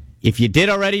 If you did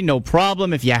already, no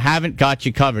problem. If you haven't, got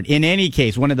you covered. In any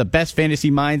case, one of the best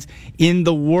fantasy minds in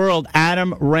the world,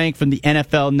 Adam Rank from the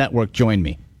NFL Network, joined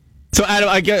me. So, Adam,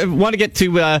 I want to get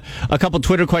to a couple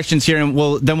Twitter questions here, and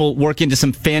then we'll work into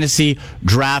some fantasy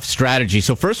draft strategy.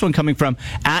 So, first one coming from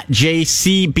at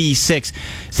JCB6.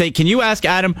 Say, can you ask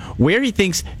Adam where he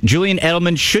thinks Julian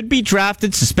Edelman should be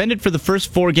drafted, suspended for the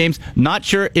first 4 games? Not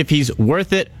sure if he's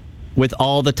worth it with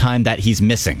all the time that he's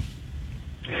missing.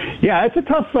 Yeah, it's a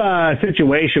tough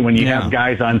situation when you have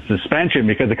guys on suspension,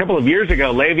 because a couple of years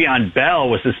ago, Le'Veon Bell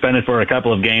was suspended for a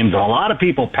couple of games. A lot of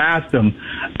people passed him,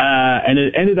 and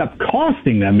it ended up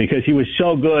costing them because he was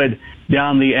so good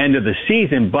down the end of the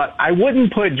season. But I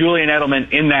wouldn't put Julian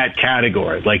Edelman in that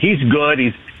category. Like, he's good.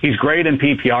 He's great in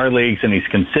PPR leagues, and he's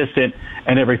consistent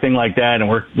and everything like that. And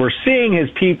we're seeing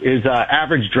his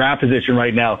average draft position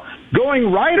right now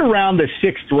going right around the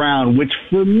 6th round, which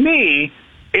for me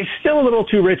is still a little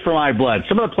too rich for my blood.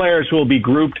 Some of the players who will be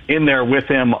grouped in there with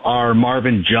him are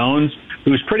Marvin Jones,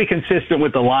 who's pretty consistent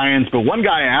with the Lions. But one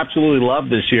guy I absolutely love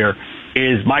this year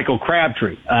is Michael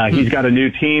Crabtree. He's got a new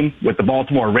team with the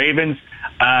Baltimore Ravens.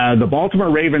 The Baltimore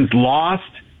Ravens lost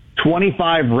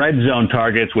 25 red zone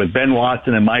targets with Ben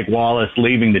Watson and Mike Wallace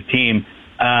leaving the team.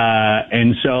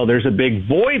 And so there's a big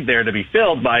void there to be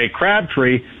filled by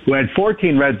Crabtree, who had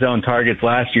 14 red zone targets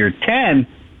last year, 10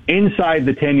 inside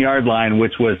the 10-yard line,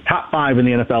 which was top 5 in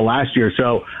the NFL last year.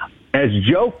 So as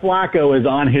Joe Flacco is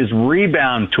on his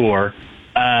rebound tour,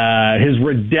 his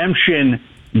redemption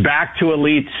back to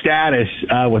elite status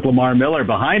with Lamar Miller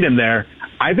behind him there,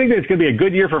 I think it's going to be a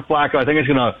good year for Flacco. I think it's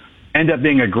going to end up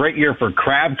being a great year for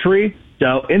Crabtree.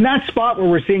 So in that spot where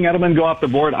we're seeing Edelman go off the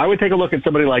board, I would take a look at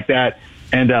somebody like that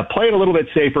and play it a little bit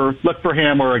safer. Look for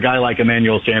him or a guy like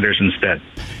Emmanuel Sanders instead.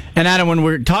 And Adam, when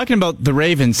we're talking about the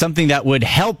Ravens, something that would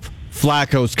help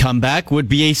Flacco's comeback would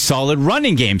be a solid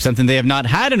running game, something they have not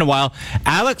had in a while.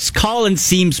 Alex Collins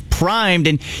seems primed,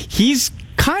 and he's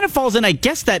kind of falls in, I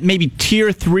guess, that maybe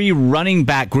tier 3 running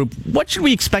back group. What should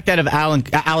we expect out of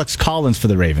Alex Collins for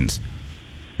the Ravens?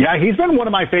 Yeah, he's been one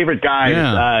of my favorite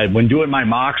guys when doing my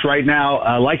mocks right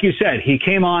now. Like you said, he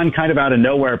came on kind of out of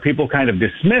nowhere. People kind of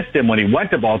dismissed him when he went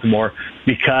to Baltimore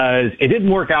because it didn't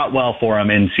work out well for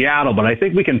him in Seattle. But I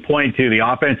think we can point to the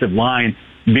offensive line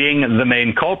being the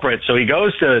main culprit. So he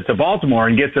goes to Baltimore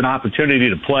and gets an opportunity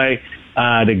to play,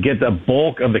 to get the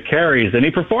bulk of the carries. And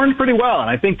he performed pretty well. And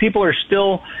I think people are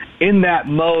still in that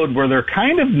mode where they're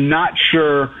kind of not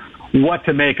sure what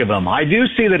to make of him. I do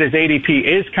see that his ADP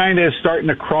is kind of starting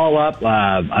to crawl up.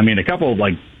 A couple,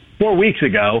 4 weeks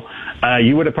ago,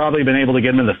 you would have probably been able to get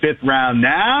him in the 5th round.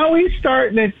 Now he's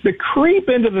starting to creep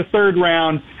into the 3rd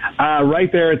round. Right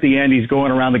there at the end, he's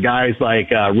going around the guys like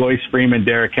Royce Freeman,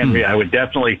 Derrick Henry. I would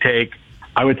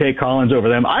take Collins over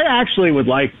them. I actually would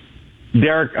like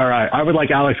I would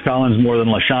like Alex Collins more than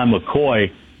LaShawn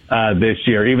McCoy this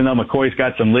year, even though McCoy's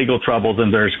got some legal troubles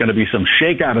and there's going to be some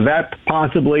shakeout of that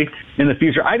possibly in the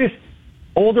future.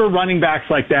 Older running backs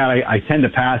like that, I tend to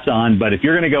pass on. But if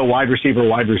you're going to go wide receiver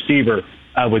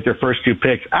with your first 2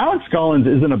 picks, Alex Collins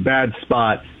isn't a bad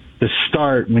spot to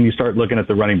start when you start looking at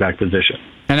the running back position.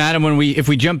 And Adam, if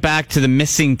we jump back to the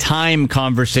missing time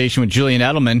conversation with Julian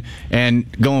Edelman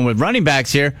and going with running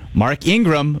backs here, Mark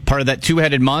Ingram, part of that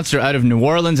 2-headed monster out of New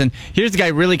Orleans. And here's the guy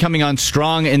really coming on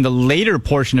strong in the later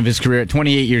portion of his career at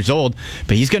 28 years old.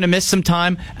 But he's going to miss some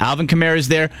time. Alvin Kamara is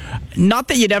there. Not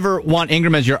that you'd ever want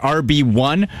Ingram as your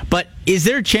RB1, but is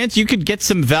there a chance you could get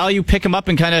some value, pick him up,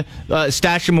 and kind of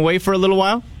stash him away for a little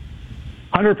while?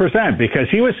 100%, because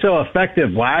he was so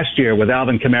effective last year with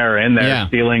Alvin Kamara in there,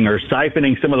 stealing or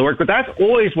siphoning some of the work. But that's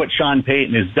always what Sean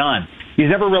Payton has done. He's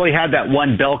never really had that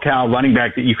one bell cow running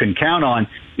back that you can count on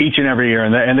each and every year.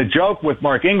 And the joke with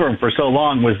Mark Ingram for so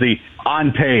long was the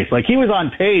on pace. Like, he was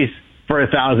on pace for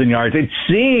 1,000 yards. It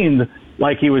seemed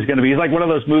like he was going to be. He's like one of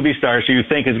those movie stars who you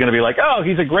think is going to be like, oh,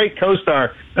 he's a great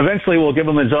co-star. Eventually we'll give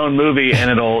him his own movie and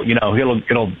it'll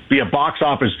be a box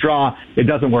office draw. It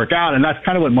doesn't work out. And that's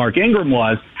kind of what Mark Ingram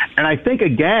was. And I think,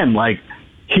 again,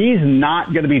 he's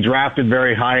not going to be drafted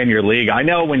very high in your league. I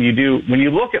know when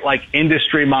you look at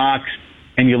industry mocks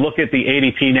and you look at the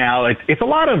ADP now, it's a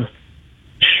lot of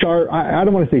sharp, I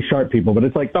don't want to say sharp people, but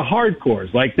it's like the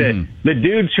hardcores, like the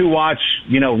dudes who watch,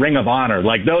 Ring of Honor.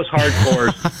 Like, those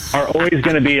hardcores are always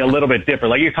going to be a little bit different.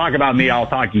 Like, you talk about me, I'll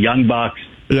talk Young Bucks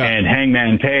and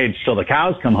Hangman Page till the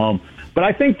cows come home. But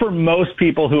I think for most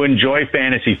people who enjoy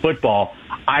fantasy football,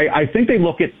 I think they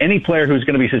look at any player who's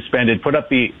going to be suspended, put up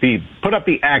the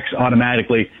X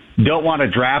automatically, don't want to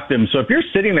draft him. So if you're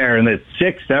sitting there in the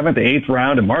 6th, 7th, 8th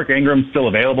round and Mark Ingram's still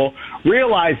available,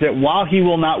 realize that while he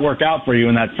will not work out for you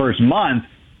in that first month,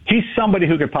 he's somebody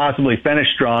who could possibly finish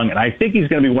strong. And I think he's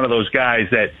going to be one of those guys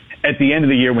that at the end of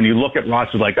the year, when you look at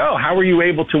rosters like, oh, how were you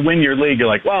able to win your league? You're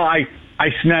like, well, I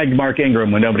snagged Mark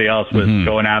Ingram when nobody else was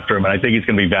going after him, and I think he's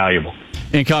going to be valuable.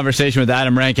 In conversation with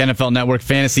Adam Rank, NFL Network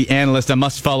fantasy analyst, a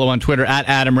must follow on Twitter at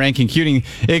Adam Rank, including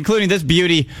this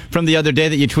beauty from the other day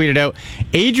that you tweeted out.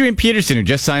 Adrian Peterson, who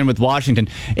just signed with Washington.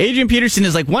 Adrian Peterson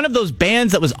is like one of those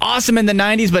bands that was awesome in the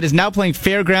 90s, but is now playing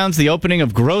Fairgrounds, the opening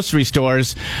of grocery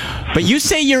stores. But you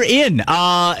say you're in.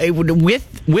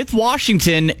 with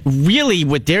Washington, really,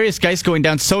 with Darius Geis going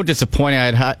down, so disappointing.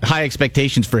 I had high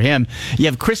expectations for him. You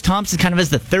have Chris Thompson kind of as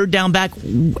the third down back.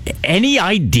 Any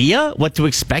idea what to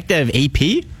expect out of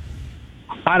AP?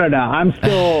 I don't know. I'm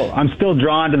still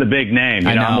drawn to the big name.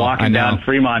 I'm walking down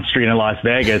Fremont Street in Las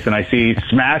Vegas and I see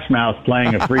Smash Mouth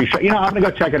playing a free show. I'm going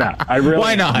to go check it out.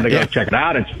 Why not? I'm going to go check it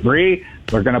out. It's free.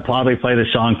 We're going to probably play the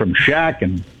song from Shaq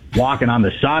and Walking on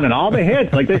the Sun and all the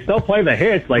hits. Like, they still play the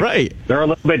hits. Like, right. They're a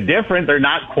little bit different. They're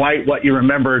not quite what you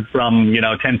remembered from,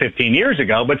 10, 15 years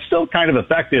ago, but still kind of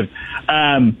effective.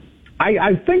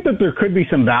 I think that there could be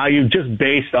some value just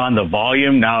based on the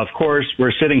volume. Now, of course,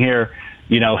 we're sitting here,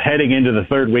 heading into the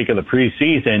third week of the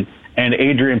preseason, and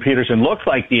Adrian Peterson looks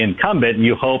like the incumbent, and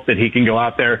you hope that he can go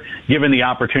out there, given the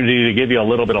opportunity to give you a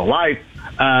little bit of life.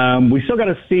 We still got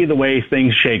to see the way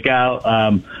things shake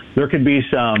out. There could be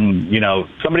some,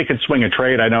 somebody could swing a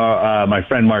trade. I know my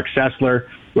friend Mark Sessler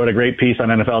wrote a great piece on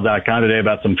NFL.com today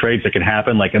about some trades that can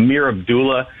happen, like Amir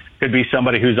Abdullah could be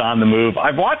somebody who's on the move.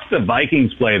 I've watched the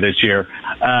Vikings play this year,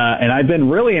 and I've been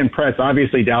really impressed.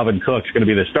 Obviously, Dalvin Cook's going to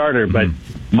be the starter, but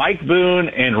Mike Boone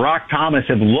and Rock Thomas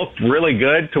have looked really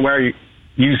good to where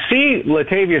you see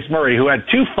Latavius Murray, who had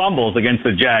 2 fumbles against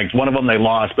the Jags. One of them they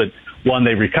lost, but one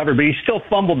they recovered, but he still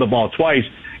fumbled the ball twice.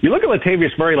 You look at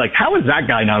Latavius Murray, like, how is that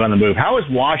guy not on the move? How is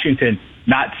Washington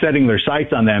not setting their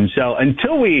sights on them? So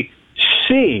until we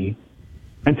see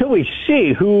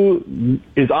who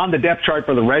is on the depth chart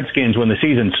for the Redskins when the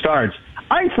season starts,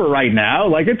 for right now,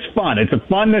 like, it's fun. It's a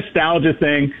fun nostalgia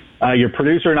thing. Your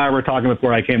producer and I were talking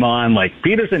before I came on, like,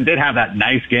 Peterson did have that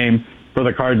nice game for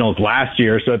the Cardinals last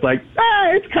year, so it's like,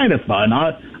 it's kind of fun.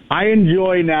 I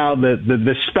enjoy now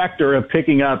the specter of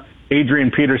picking up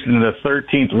Adrian Peterson in the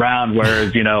 13th round,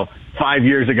 whereas, 5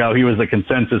 years ago, he was the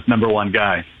consensus number 1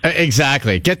 guy.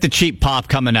 Exactly. Get the cheap pop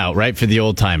coming out, right, for the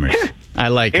old timers. I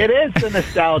like it. It is the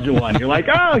nostalgia one. You're like,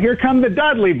 oh, here come the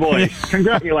Dudley Boys.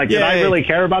 Congrats. You're like, did I really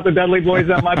care about the Dudley Boys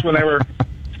that much when they were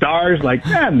stars? Like,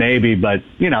 maybe, but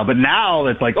now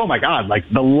it's like, oh my God, like,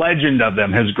 the legend of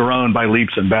them has grown by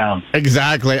leaps and bounds.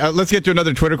 Exactly. Let's get to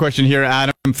another Twitter question here,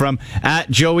 Adam, from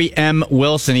 @Joey M.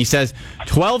 Wilson. He says,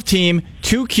 12-team,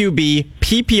 2 QB,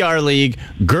 PPR league.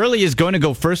 Gurley is going to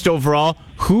go first overall.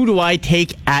 Who do I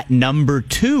take at number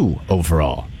 2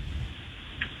 overall?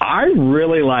 I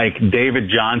really like David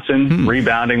Johnson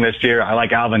rebounding this year. I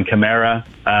like Alvin Kamara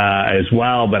as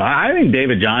well, but I think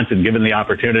David Johnson, given the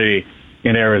opportunity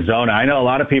in Arizona, I know a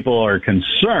lot of people are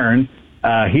concerned.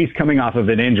 He's coming off of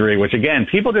an injury, which, again,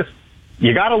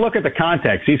 you got to look at the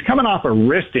context. He's coming off a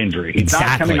wrist injury. He's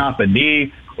not coming off a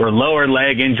knee or lower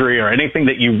leg injury or anything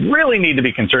that you really need to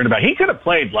be concerned about. He could have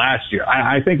played last year.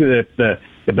 I think that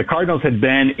if the Cardinals had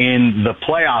been in the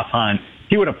playoff hunt,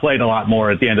 he would have played a lot more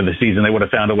at the end of the season. They would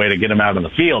have found a way to get him out on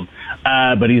the field.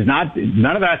 But he's not.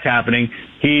 None of that's happening.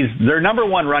 He's their number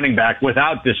 1 running back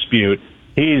without dispute.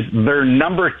 He's their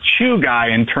number 2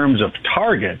 guy in terms of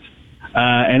targets.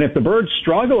 And if the Birds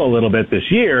struggle a little bit this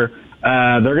year,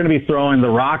 they're going to be throwing the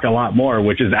rock a lot more,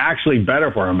 which is actually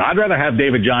better for him. I'd rather have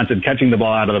David Johnson catching the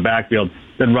ball out of the backfield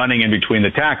than running in between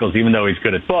the tackles, even though he's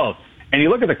good at both. And you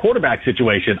look at the quarterback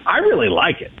situation, I really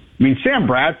like it. I mean, Sam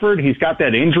Bradford, he's got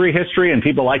that injury history, and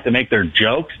people like to make their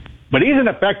jokes, but he's an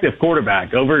effective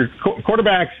quarterback.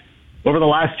 Quarterbacks over the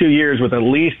last 2 years with at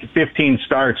least 15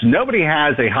 starts, nobody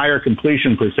has a higher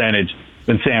completion percentage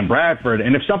than Sam Bradford.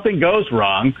 And if something goes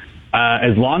wrong,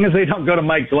 as long as they don't go to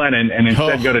Mike Glennon and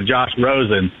instead go to Josh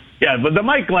Rosen. Yeah, but the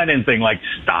Mike Glennon thing, like,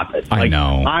 stop it. I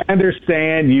know. I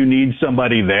understand you need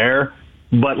somebody there,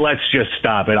 but let's just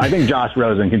stop it. I think Josh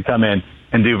Rosen can come in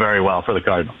and do very well for the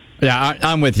Cardinals. Yeah,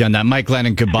 I'm with you on that. Mike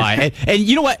Glennon could buy. and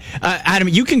you know what, Adam,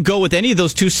 you can go with any of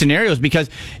those 2 scenarios, because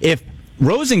if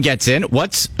Rosen gets in,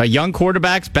 what's a young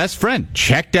quarterback's best friend?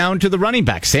 Check down to the running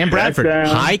back, Sam Bradford.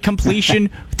 High completion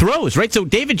throws, right? So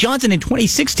David Johnson in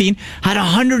 2016 had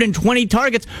 120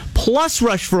 targets plus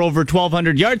rush for over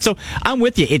 1,200 yards. So I'm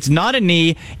with you. It's not a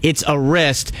knee, it's a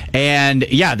wrist. And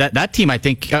yeah, that team, I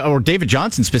think, or David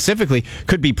Johnson specifically,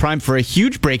 could be primed for a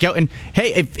huge breakout. And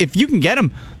hey, if you can get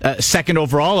him 2nd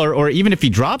overall, or even if he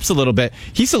drops a little bit,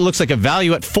 he still looks like a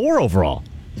value at 4 overall.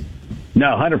 No,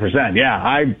 100%.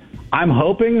 Yeah, I'm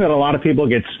hoping that a lot of people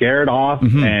get scared off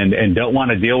and don't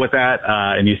want to deal with that.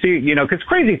 And you see, because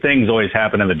crazy things always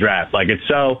happen in the draft. Like, it's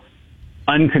so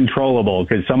uncontrollable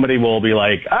because somebody will be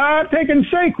like, I'm taking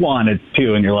Saquon at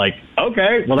 2. And you're like,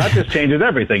 okay, well, that just changes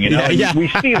everything. Yeah. We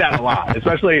see that a lot,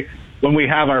 especially when we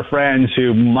have our friends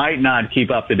who might not keep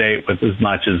up to date with as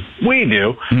much as we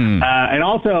do. And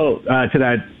also to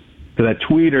that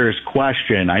tweeter's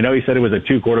question, I know he said it was a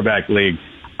 2 quarterback league.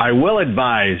 I will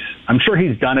advise, I'm sure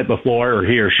he's done it before, or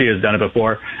he or she has done it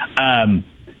before.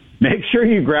 make sure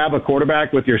you grab a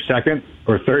quarterback with your second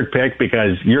or third pick,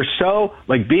 because you're so,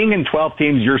 like, being in 12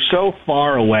 teams, you're so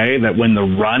far away that when the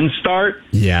runs start,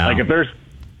 like if there's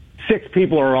 6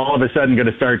 people are all of a sudden going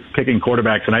to start picking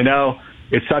quarterbacks, and I know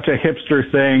it's such a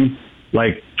hipster thing,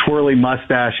 like twirly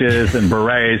mustaches and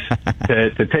berets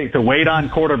to wait on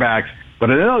quarterbacks. But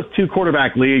in those 2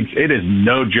 quarterback leagues, it is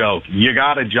no joke. You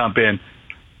got to jump in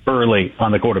early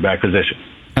on the quarterback position.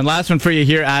 And last one for you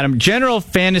here, Adam. General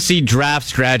fantasy draft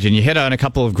strategy. And you hit on a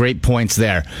couple of great points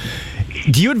there.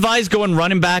 Do you advise going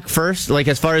running back first, like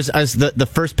as far as the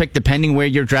first pick, depending where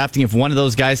you're drafting, if one of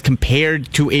those guys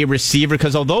compared to a receiver?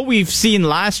 Because although we've seen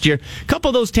last year a couple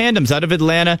of those tandems out of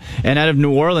Atlanta and out of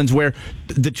New Orleans where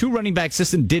the 2 running back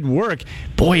system did work,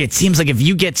 boy, it seems like if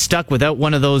you get stuck without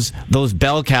one of those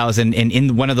bell cows and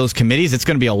in one of those committees, it's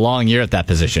going to be a long year at that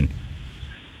position.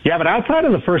 Yeah, but outside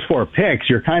of the first 4 picks,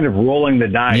 you're kind of rolling the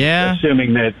dice,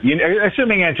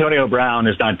 assuming Antonio Brown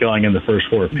is not going in the first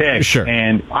 4 picks. Sure.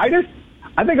 And I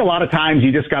think a lot of times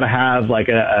you just got to have like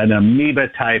an amoeba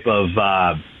type of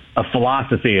a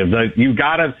philosophy of you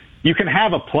can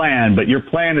have a plan, but your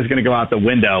plan is going to go out the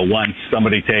window once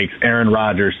somebody takes Aaron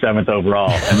Rodgers 7th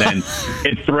overall, and then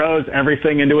it throws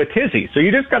everything into a tizzy. So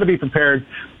you just got to be prepared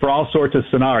for all sorts of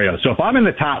scenarios. So if I'm in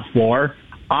the top 4,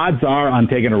 odds are I'm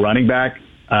taking a running back.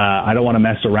 I don't want to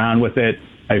mess around with it.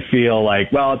 I feel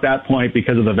like, well, at that point,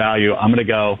 because of the value, I'm going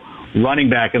to go running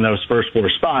back in those first 4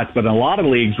 spots. But in a lot of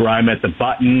leagues where I'm at the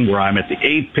button, where I'm at the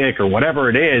 8th pick or whatever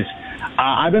it is,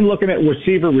 I've been looking at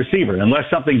receiver, unless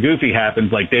something goofy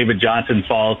happens, like David Johnson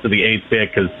falls to the 8th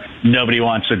pick because nobody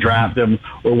wants to draft him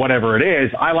or whatever it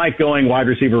is. I like going wide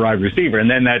receiver. And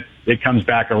then it comes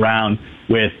back around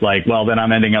with like, well, then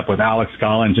I'm ending up with Alex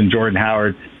Collins and Jordan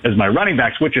Howard as my running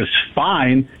backs, which is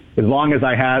fine. As long as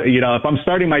I have, if I'm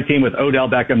starting my team with Odell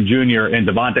Beckham Jr. and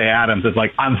Devontae Adams, it's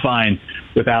like, I'm fine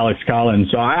with Alex Collins.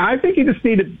 So I think you just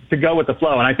need to go with the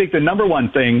flow. And I think the number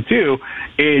one thing, too,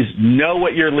 is know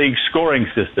what your league scoring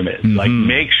system is. Mm-hmm. Like,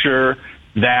 make sure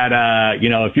that,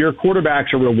 if your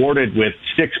quarterbacks are rewarded with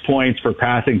 6 points for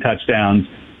passing touchdowns,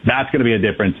 that's going to be a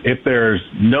difference. If there's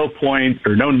no point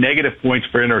or no negative points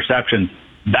for interceptions,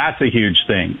 that's a huge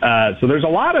thing. So there's a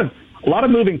lot of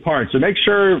moving parts. So make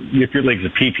sure if your league's a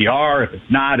PPR, if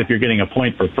it's not, if you're getting a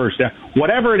point for first down,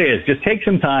 whatever it is, just take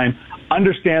some time,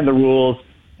 understand the rules,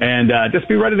 and just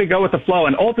be ready to go with the flow.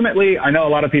 And ultimately, I know a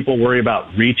lot of people worry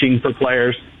about reaching for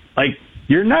players. Like,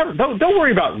 don't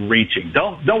worry about reaching.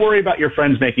 Don't worry about your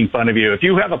friends making fun of you. If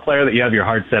you have a player that you have your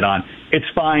heart set on, it's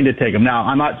fine to take them. Now,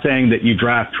 I'm not saying that you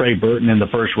draft Trey Burton in the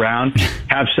first round.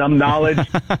 Have some knowledge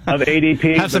of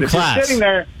ADP. Have some class. You're sitting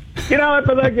there,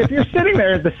 but like if you're sitting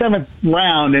there at the 7th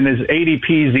round and his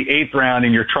ADP is the 8th round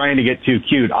and you're trying to get too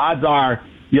cute, odds are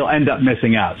you'll end up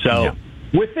missing out. So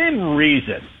within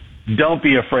reason, don't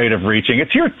be afraid of reaching.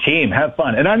 It's your team. Have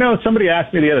fun. And I know somebody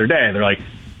asked me the other day, they're like,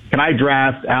 can I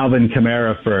draft Alvin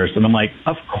Kamara first? And I'm like,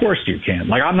 of course you can.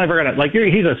 Like, I'm never going to, like,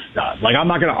 he's a stud. Like, I'm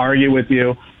not going to argue with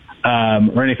you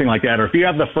or anything like that. Or if you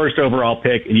have the first overall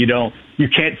pick and you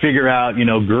can't figure out,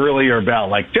 Gurley or Bell,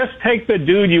 like, just take the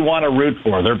dude you want to root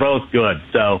for. They're both good.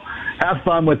 So have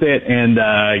fun with it and,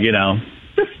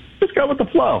 just go with the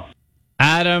flow.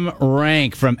 Adam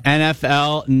Rank from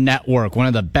NFL Network, one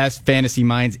of the best fantasy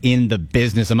minds in the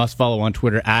business. A must follow on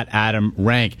Twitter at Adam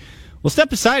Rank. We'll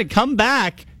step aside and come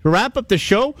back to wrap up the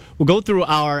show. We'll go through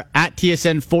our at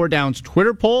TSN 4 Downs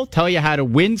Twitter poll, tell you how to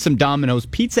win some Domino's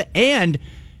Pizza, and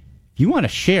if you want a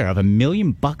share of $1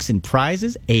 million in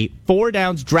prizes, a 4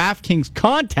 Downs DraftKings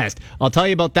contest. I'll tell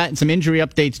you about that and some injury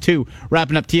updates too.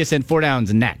 Wrapping up TSN 4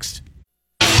 Downs next.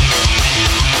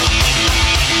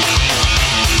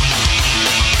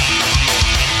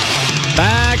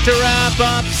 Back to wrap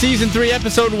up Season 3,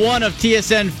 Episode 1 of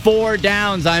TSN 4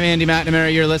 Downs. I'm Andy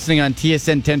McNamara. You're listening on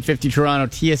TSN 1050 Toronto,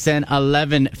 TSN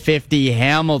 1150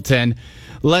 Hamilton.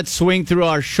 Let's swing through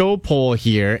our show poll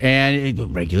here.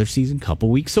 And regular season, couple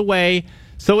weeks away.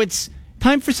 So it's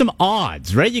time for some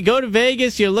odds, right? You go to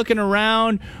Vegas, you're looking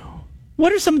around.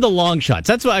 What are some of the long shots?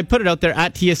 That's why I put it out there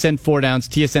at TSN 4 Downs,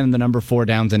 TSN and the number 4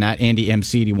 Downs, and at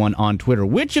AndyMC81 on Twitter.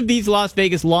 Which of these Las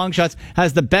Vegas long shots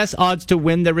has the best odds to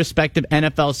win their respective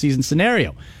NFL season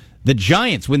scenario? The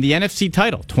Giants win the NFC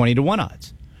title, 20-1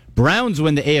 odds. Browns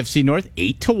win the AFC North,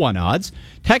 8-1 odds.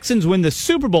 Texans win the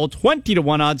Super Bowl,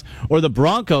 20-1 odds. Or the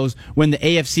Broncos win the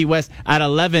AFC West at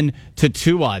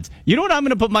 11-2 odds. You know what I'm going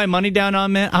to put my money down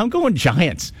on, man? I'm going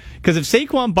Giants. Because if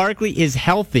Saquon Barkley is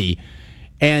healthy,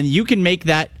 and you can make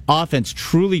that offense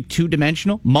truly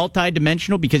two-dimensional,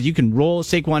 multi-dimensional, because you can roll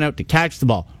Saquon out to catch the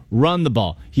ball, run the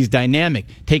ball. He's dynamic.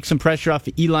 Take some pressure off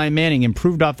of Eli Manning.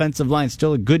 Improved offensive line.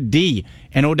 Still a good D.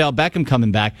 And Odell Beckham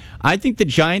coming back. I think the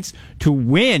Giants, to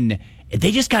win,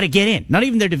 they just got to get in. Not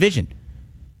even their division.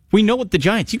 We know what the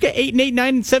Giants. You get 8-8,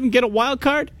 9-7, get a wild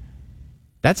card.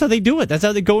 That's how they do it. That's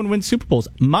how they go and win Super Bowls.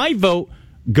 My vote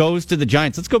goes to the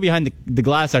Giants. Let's go behind the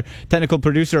glass. Our technical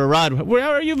producer, Arad.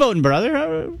 How are you voting,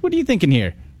 brother? What are you thinking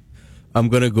here? I'm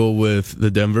going to go with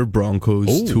the Denver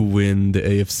Broncos to win the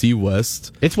AFC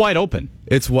West. It's wide open.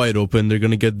 It's wide open. They're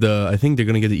going to get I think they're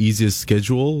going to get the easiest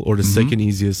schedule, or the second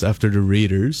easiest after the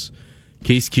Raiders.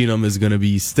 Case Keenum is going to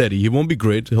be steady. He won't be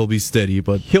great. He'll be steady,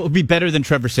 but he'll be better than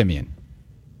Trevor Siemian.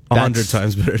 100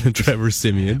 times better than Trevor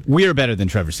Siemian. We are better than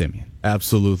Trevor Siemian.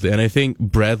 Absolutely. And I think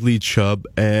Bradley Chubb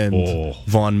and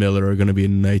Von Miller are going to be a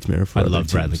nightmare for I love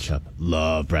Bradley Chubb.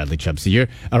 Love Bradley Chubb. So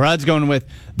Arad's going with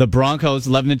the Broncos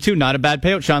 11-2. Not a bad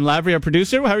payout. Sean Lavery, our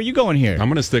producer, how are you going here? I'm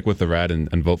going to stick with Arad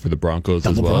and vote for the Broncos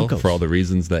as well, for all the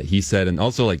reasons that he said. And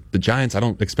also, like, the Giants, I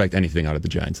don't expect anything out of the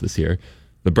Giants this year.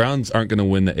 The Browns aren't going to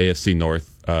win the AFC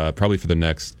North probably for the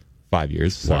next 5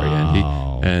 years. Sorry,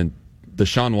 Andy. And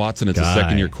Deshaun Watson is a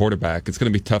second-year quarterback. It's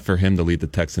going to be tough for him to lead the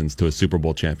Texans to a Super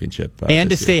Bowl championship. And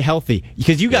to stay healthy.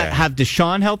 Because you got to have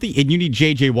Deshaun healthy, and you need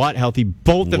J.J. Watt healthy.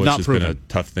 Both have not proven. Which has been a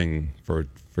tough thing for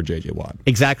J.J. Watt.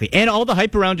 Exactly. And all the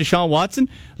hype around Deshaun Watson.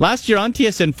 Last year on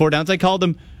TSN 4 Downs, I called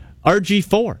him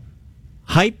RG4.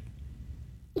 Hype.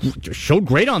 Showed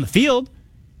great on the field.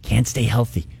 Can't stay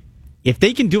healthy. If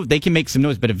they can do it, they can make some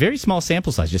noise. But a very small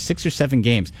sample size, just 6 or 7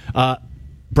 games.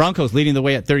 Broncos leading the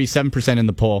way at 37% in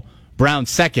the poll.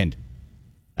 Browns second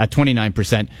at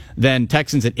 29%. Then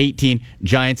Texans at 18%.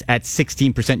 Giants at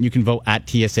 16%. You can vote at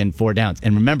TSN 4 Downs.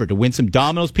 And remember, to win some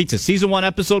Domino's Pizza. Season 1,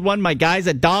 Episode 1, my guys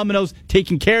at Domino's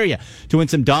taking care of you. To win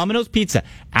some Domino's Pizza.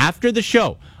 After the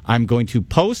show, I'm going to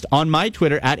post on my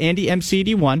Twitter at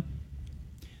AndyMCD1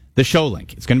 the show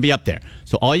link. It's going to be up there.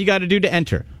 So all you got to do to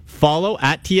enter, follow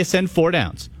at TSN 4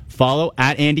 Downs. Follow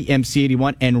at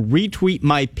AndyMC81 and retweet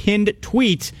my pinned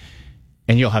tweet,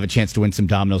 and you'll have a chance to win some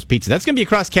Domino's Pizza. That's going to be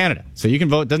across Canada, so you can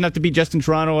vote. It doesn't have to be just in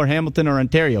Toronto or Hamilton or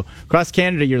Ontario. Across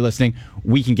Canada, you're listening,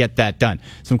 we can get that done.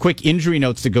 Some quick injury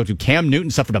notes to go to. Cam Newton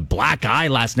suffered a black eye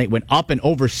last night, went up and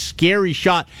over, scary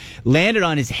shot, landed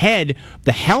on his head.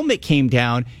 The helmet came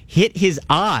down, hit his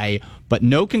eye, but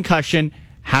no concussion.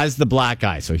 Has the black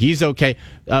eye, so he's okay.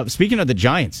 Speaking of the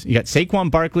Giants, you got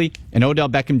Saquon Barkley and Odell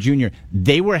Beckham Jr.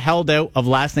 They were held out of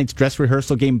last night's dress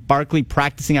rehearsal game. Barkley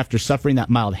practicing after suffering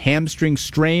that mild hamstring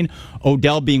strain.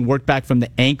 Odell being worked back from the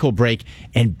ankle break.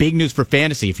 And big news for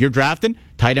fantasy. If you're drafting,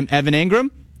 tight end Evan Ingram,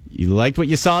 you liked what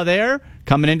you saw there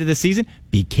coming into the season?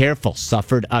 Be careful.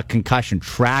 Suffered a concussion.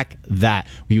 Track that.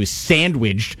 He was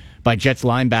sandwiched by Jets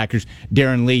linebackers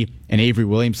Darren Lee and Avery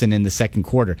Williamson in the second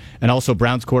quarter. And also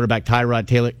Browns quarterback Tyrod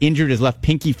Taylor injured his left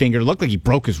pinky finger. Looked like he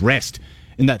broke his wrist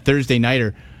in that Thursday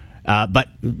nighter. But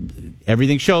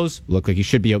everything shows, looked like he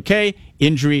should be okay.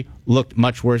 Injury looked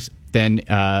much worse than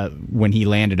when he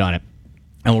landed on it.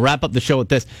 And we'll wrap up the show with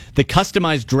this. The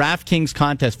customized DraftKings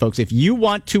contest, folks. If you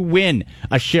want to win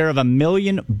a share of $1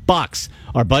 million,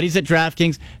 our buddies at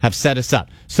DraftKings have set us up.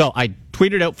 So I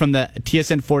tweeted out from the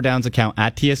TSN 4 Downs account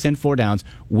at TSN 4 Downs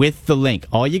with the link.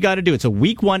 All you got to do, it's a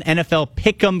Week 1 NFL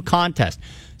Pick'em contest.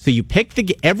 So you pick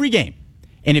every game,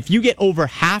 and if you get over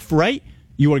half right,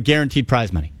 you are guaranteed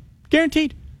prize money.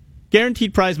 Guaranteed.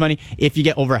 Guaranteed prize money if you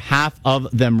get over half of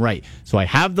them right. So I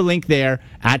have the link there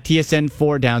at TSN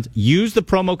 4 Downs. Use the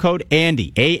promo code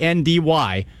ANDY,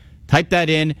 A-N-D-Y. Type that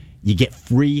in. You get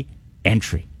free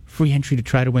entry. Free entry to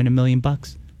try to win $1 million.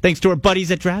 Thanks to our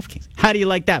buddies at DraftKings. How do you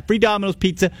like that? Free Domino's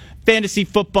Pizza, fantasy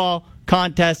football,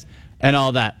 contest, and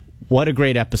all that. What a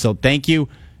great episode. Thank you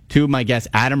to my guests,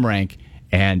 Adam Rank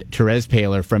and Therese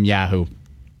Paylor from Yahoo.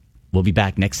 We'll be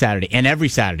back next Saturday and every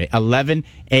Saturday, 11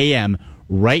 a.m.,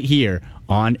 right here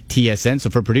on TSN. So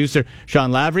for producer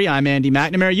Sean Lavery, I'm Andy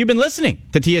McNamara. You've been listening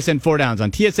to TSN 4 Downs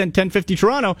on TSN 1050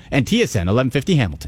 Toronto and TSN 1150 Hamilton.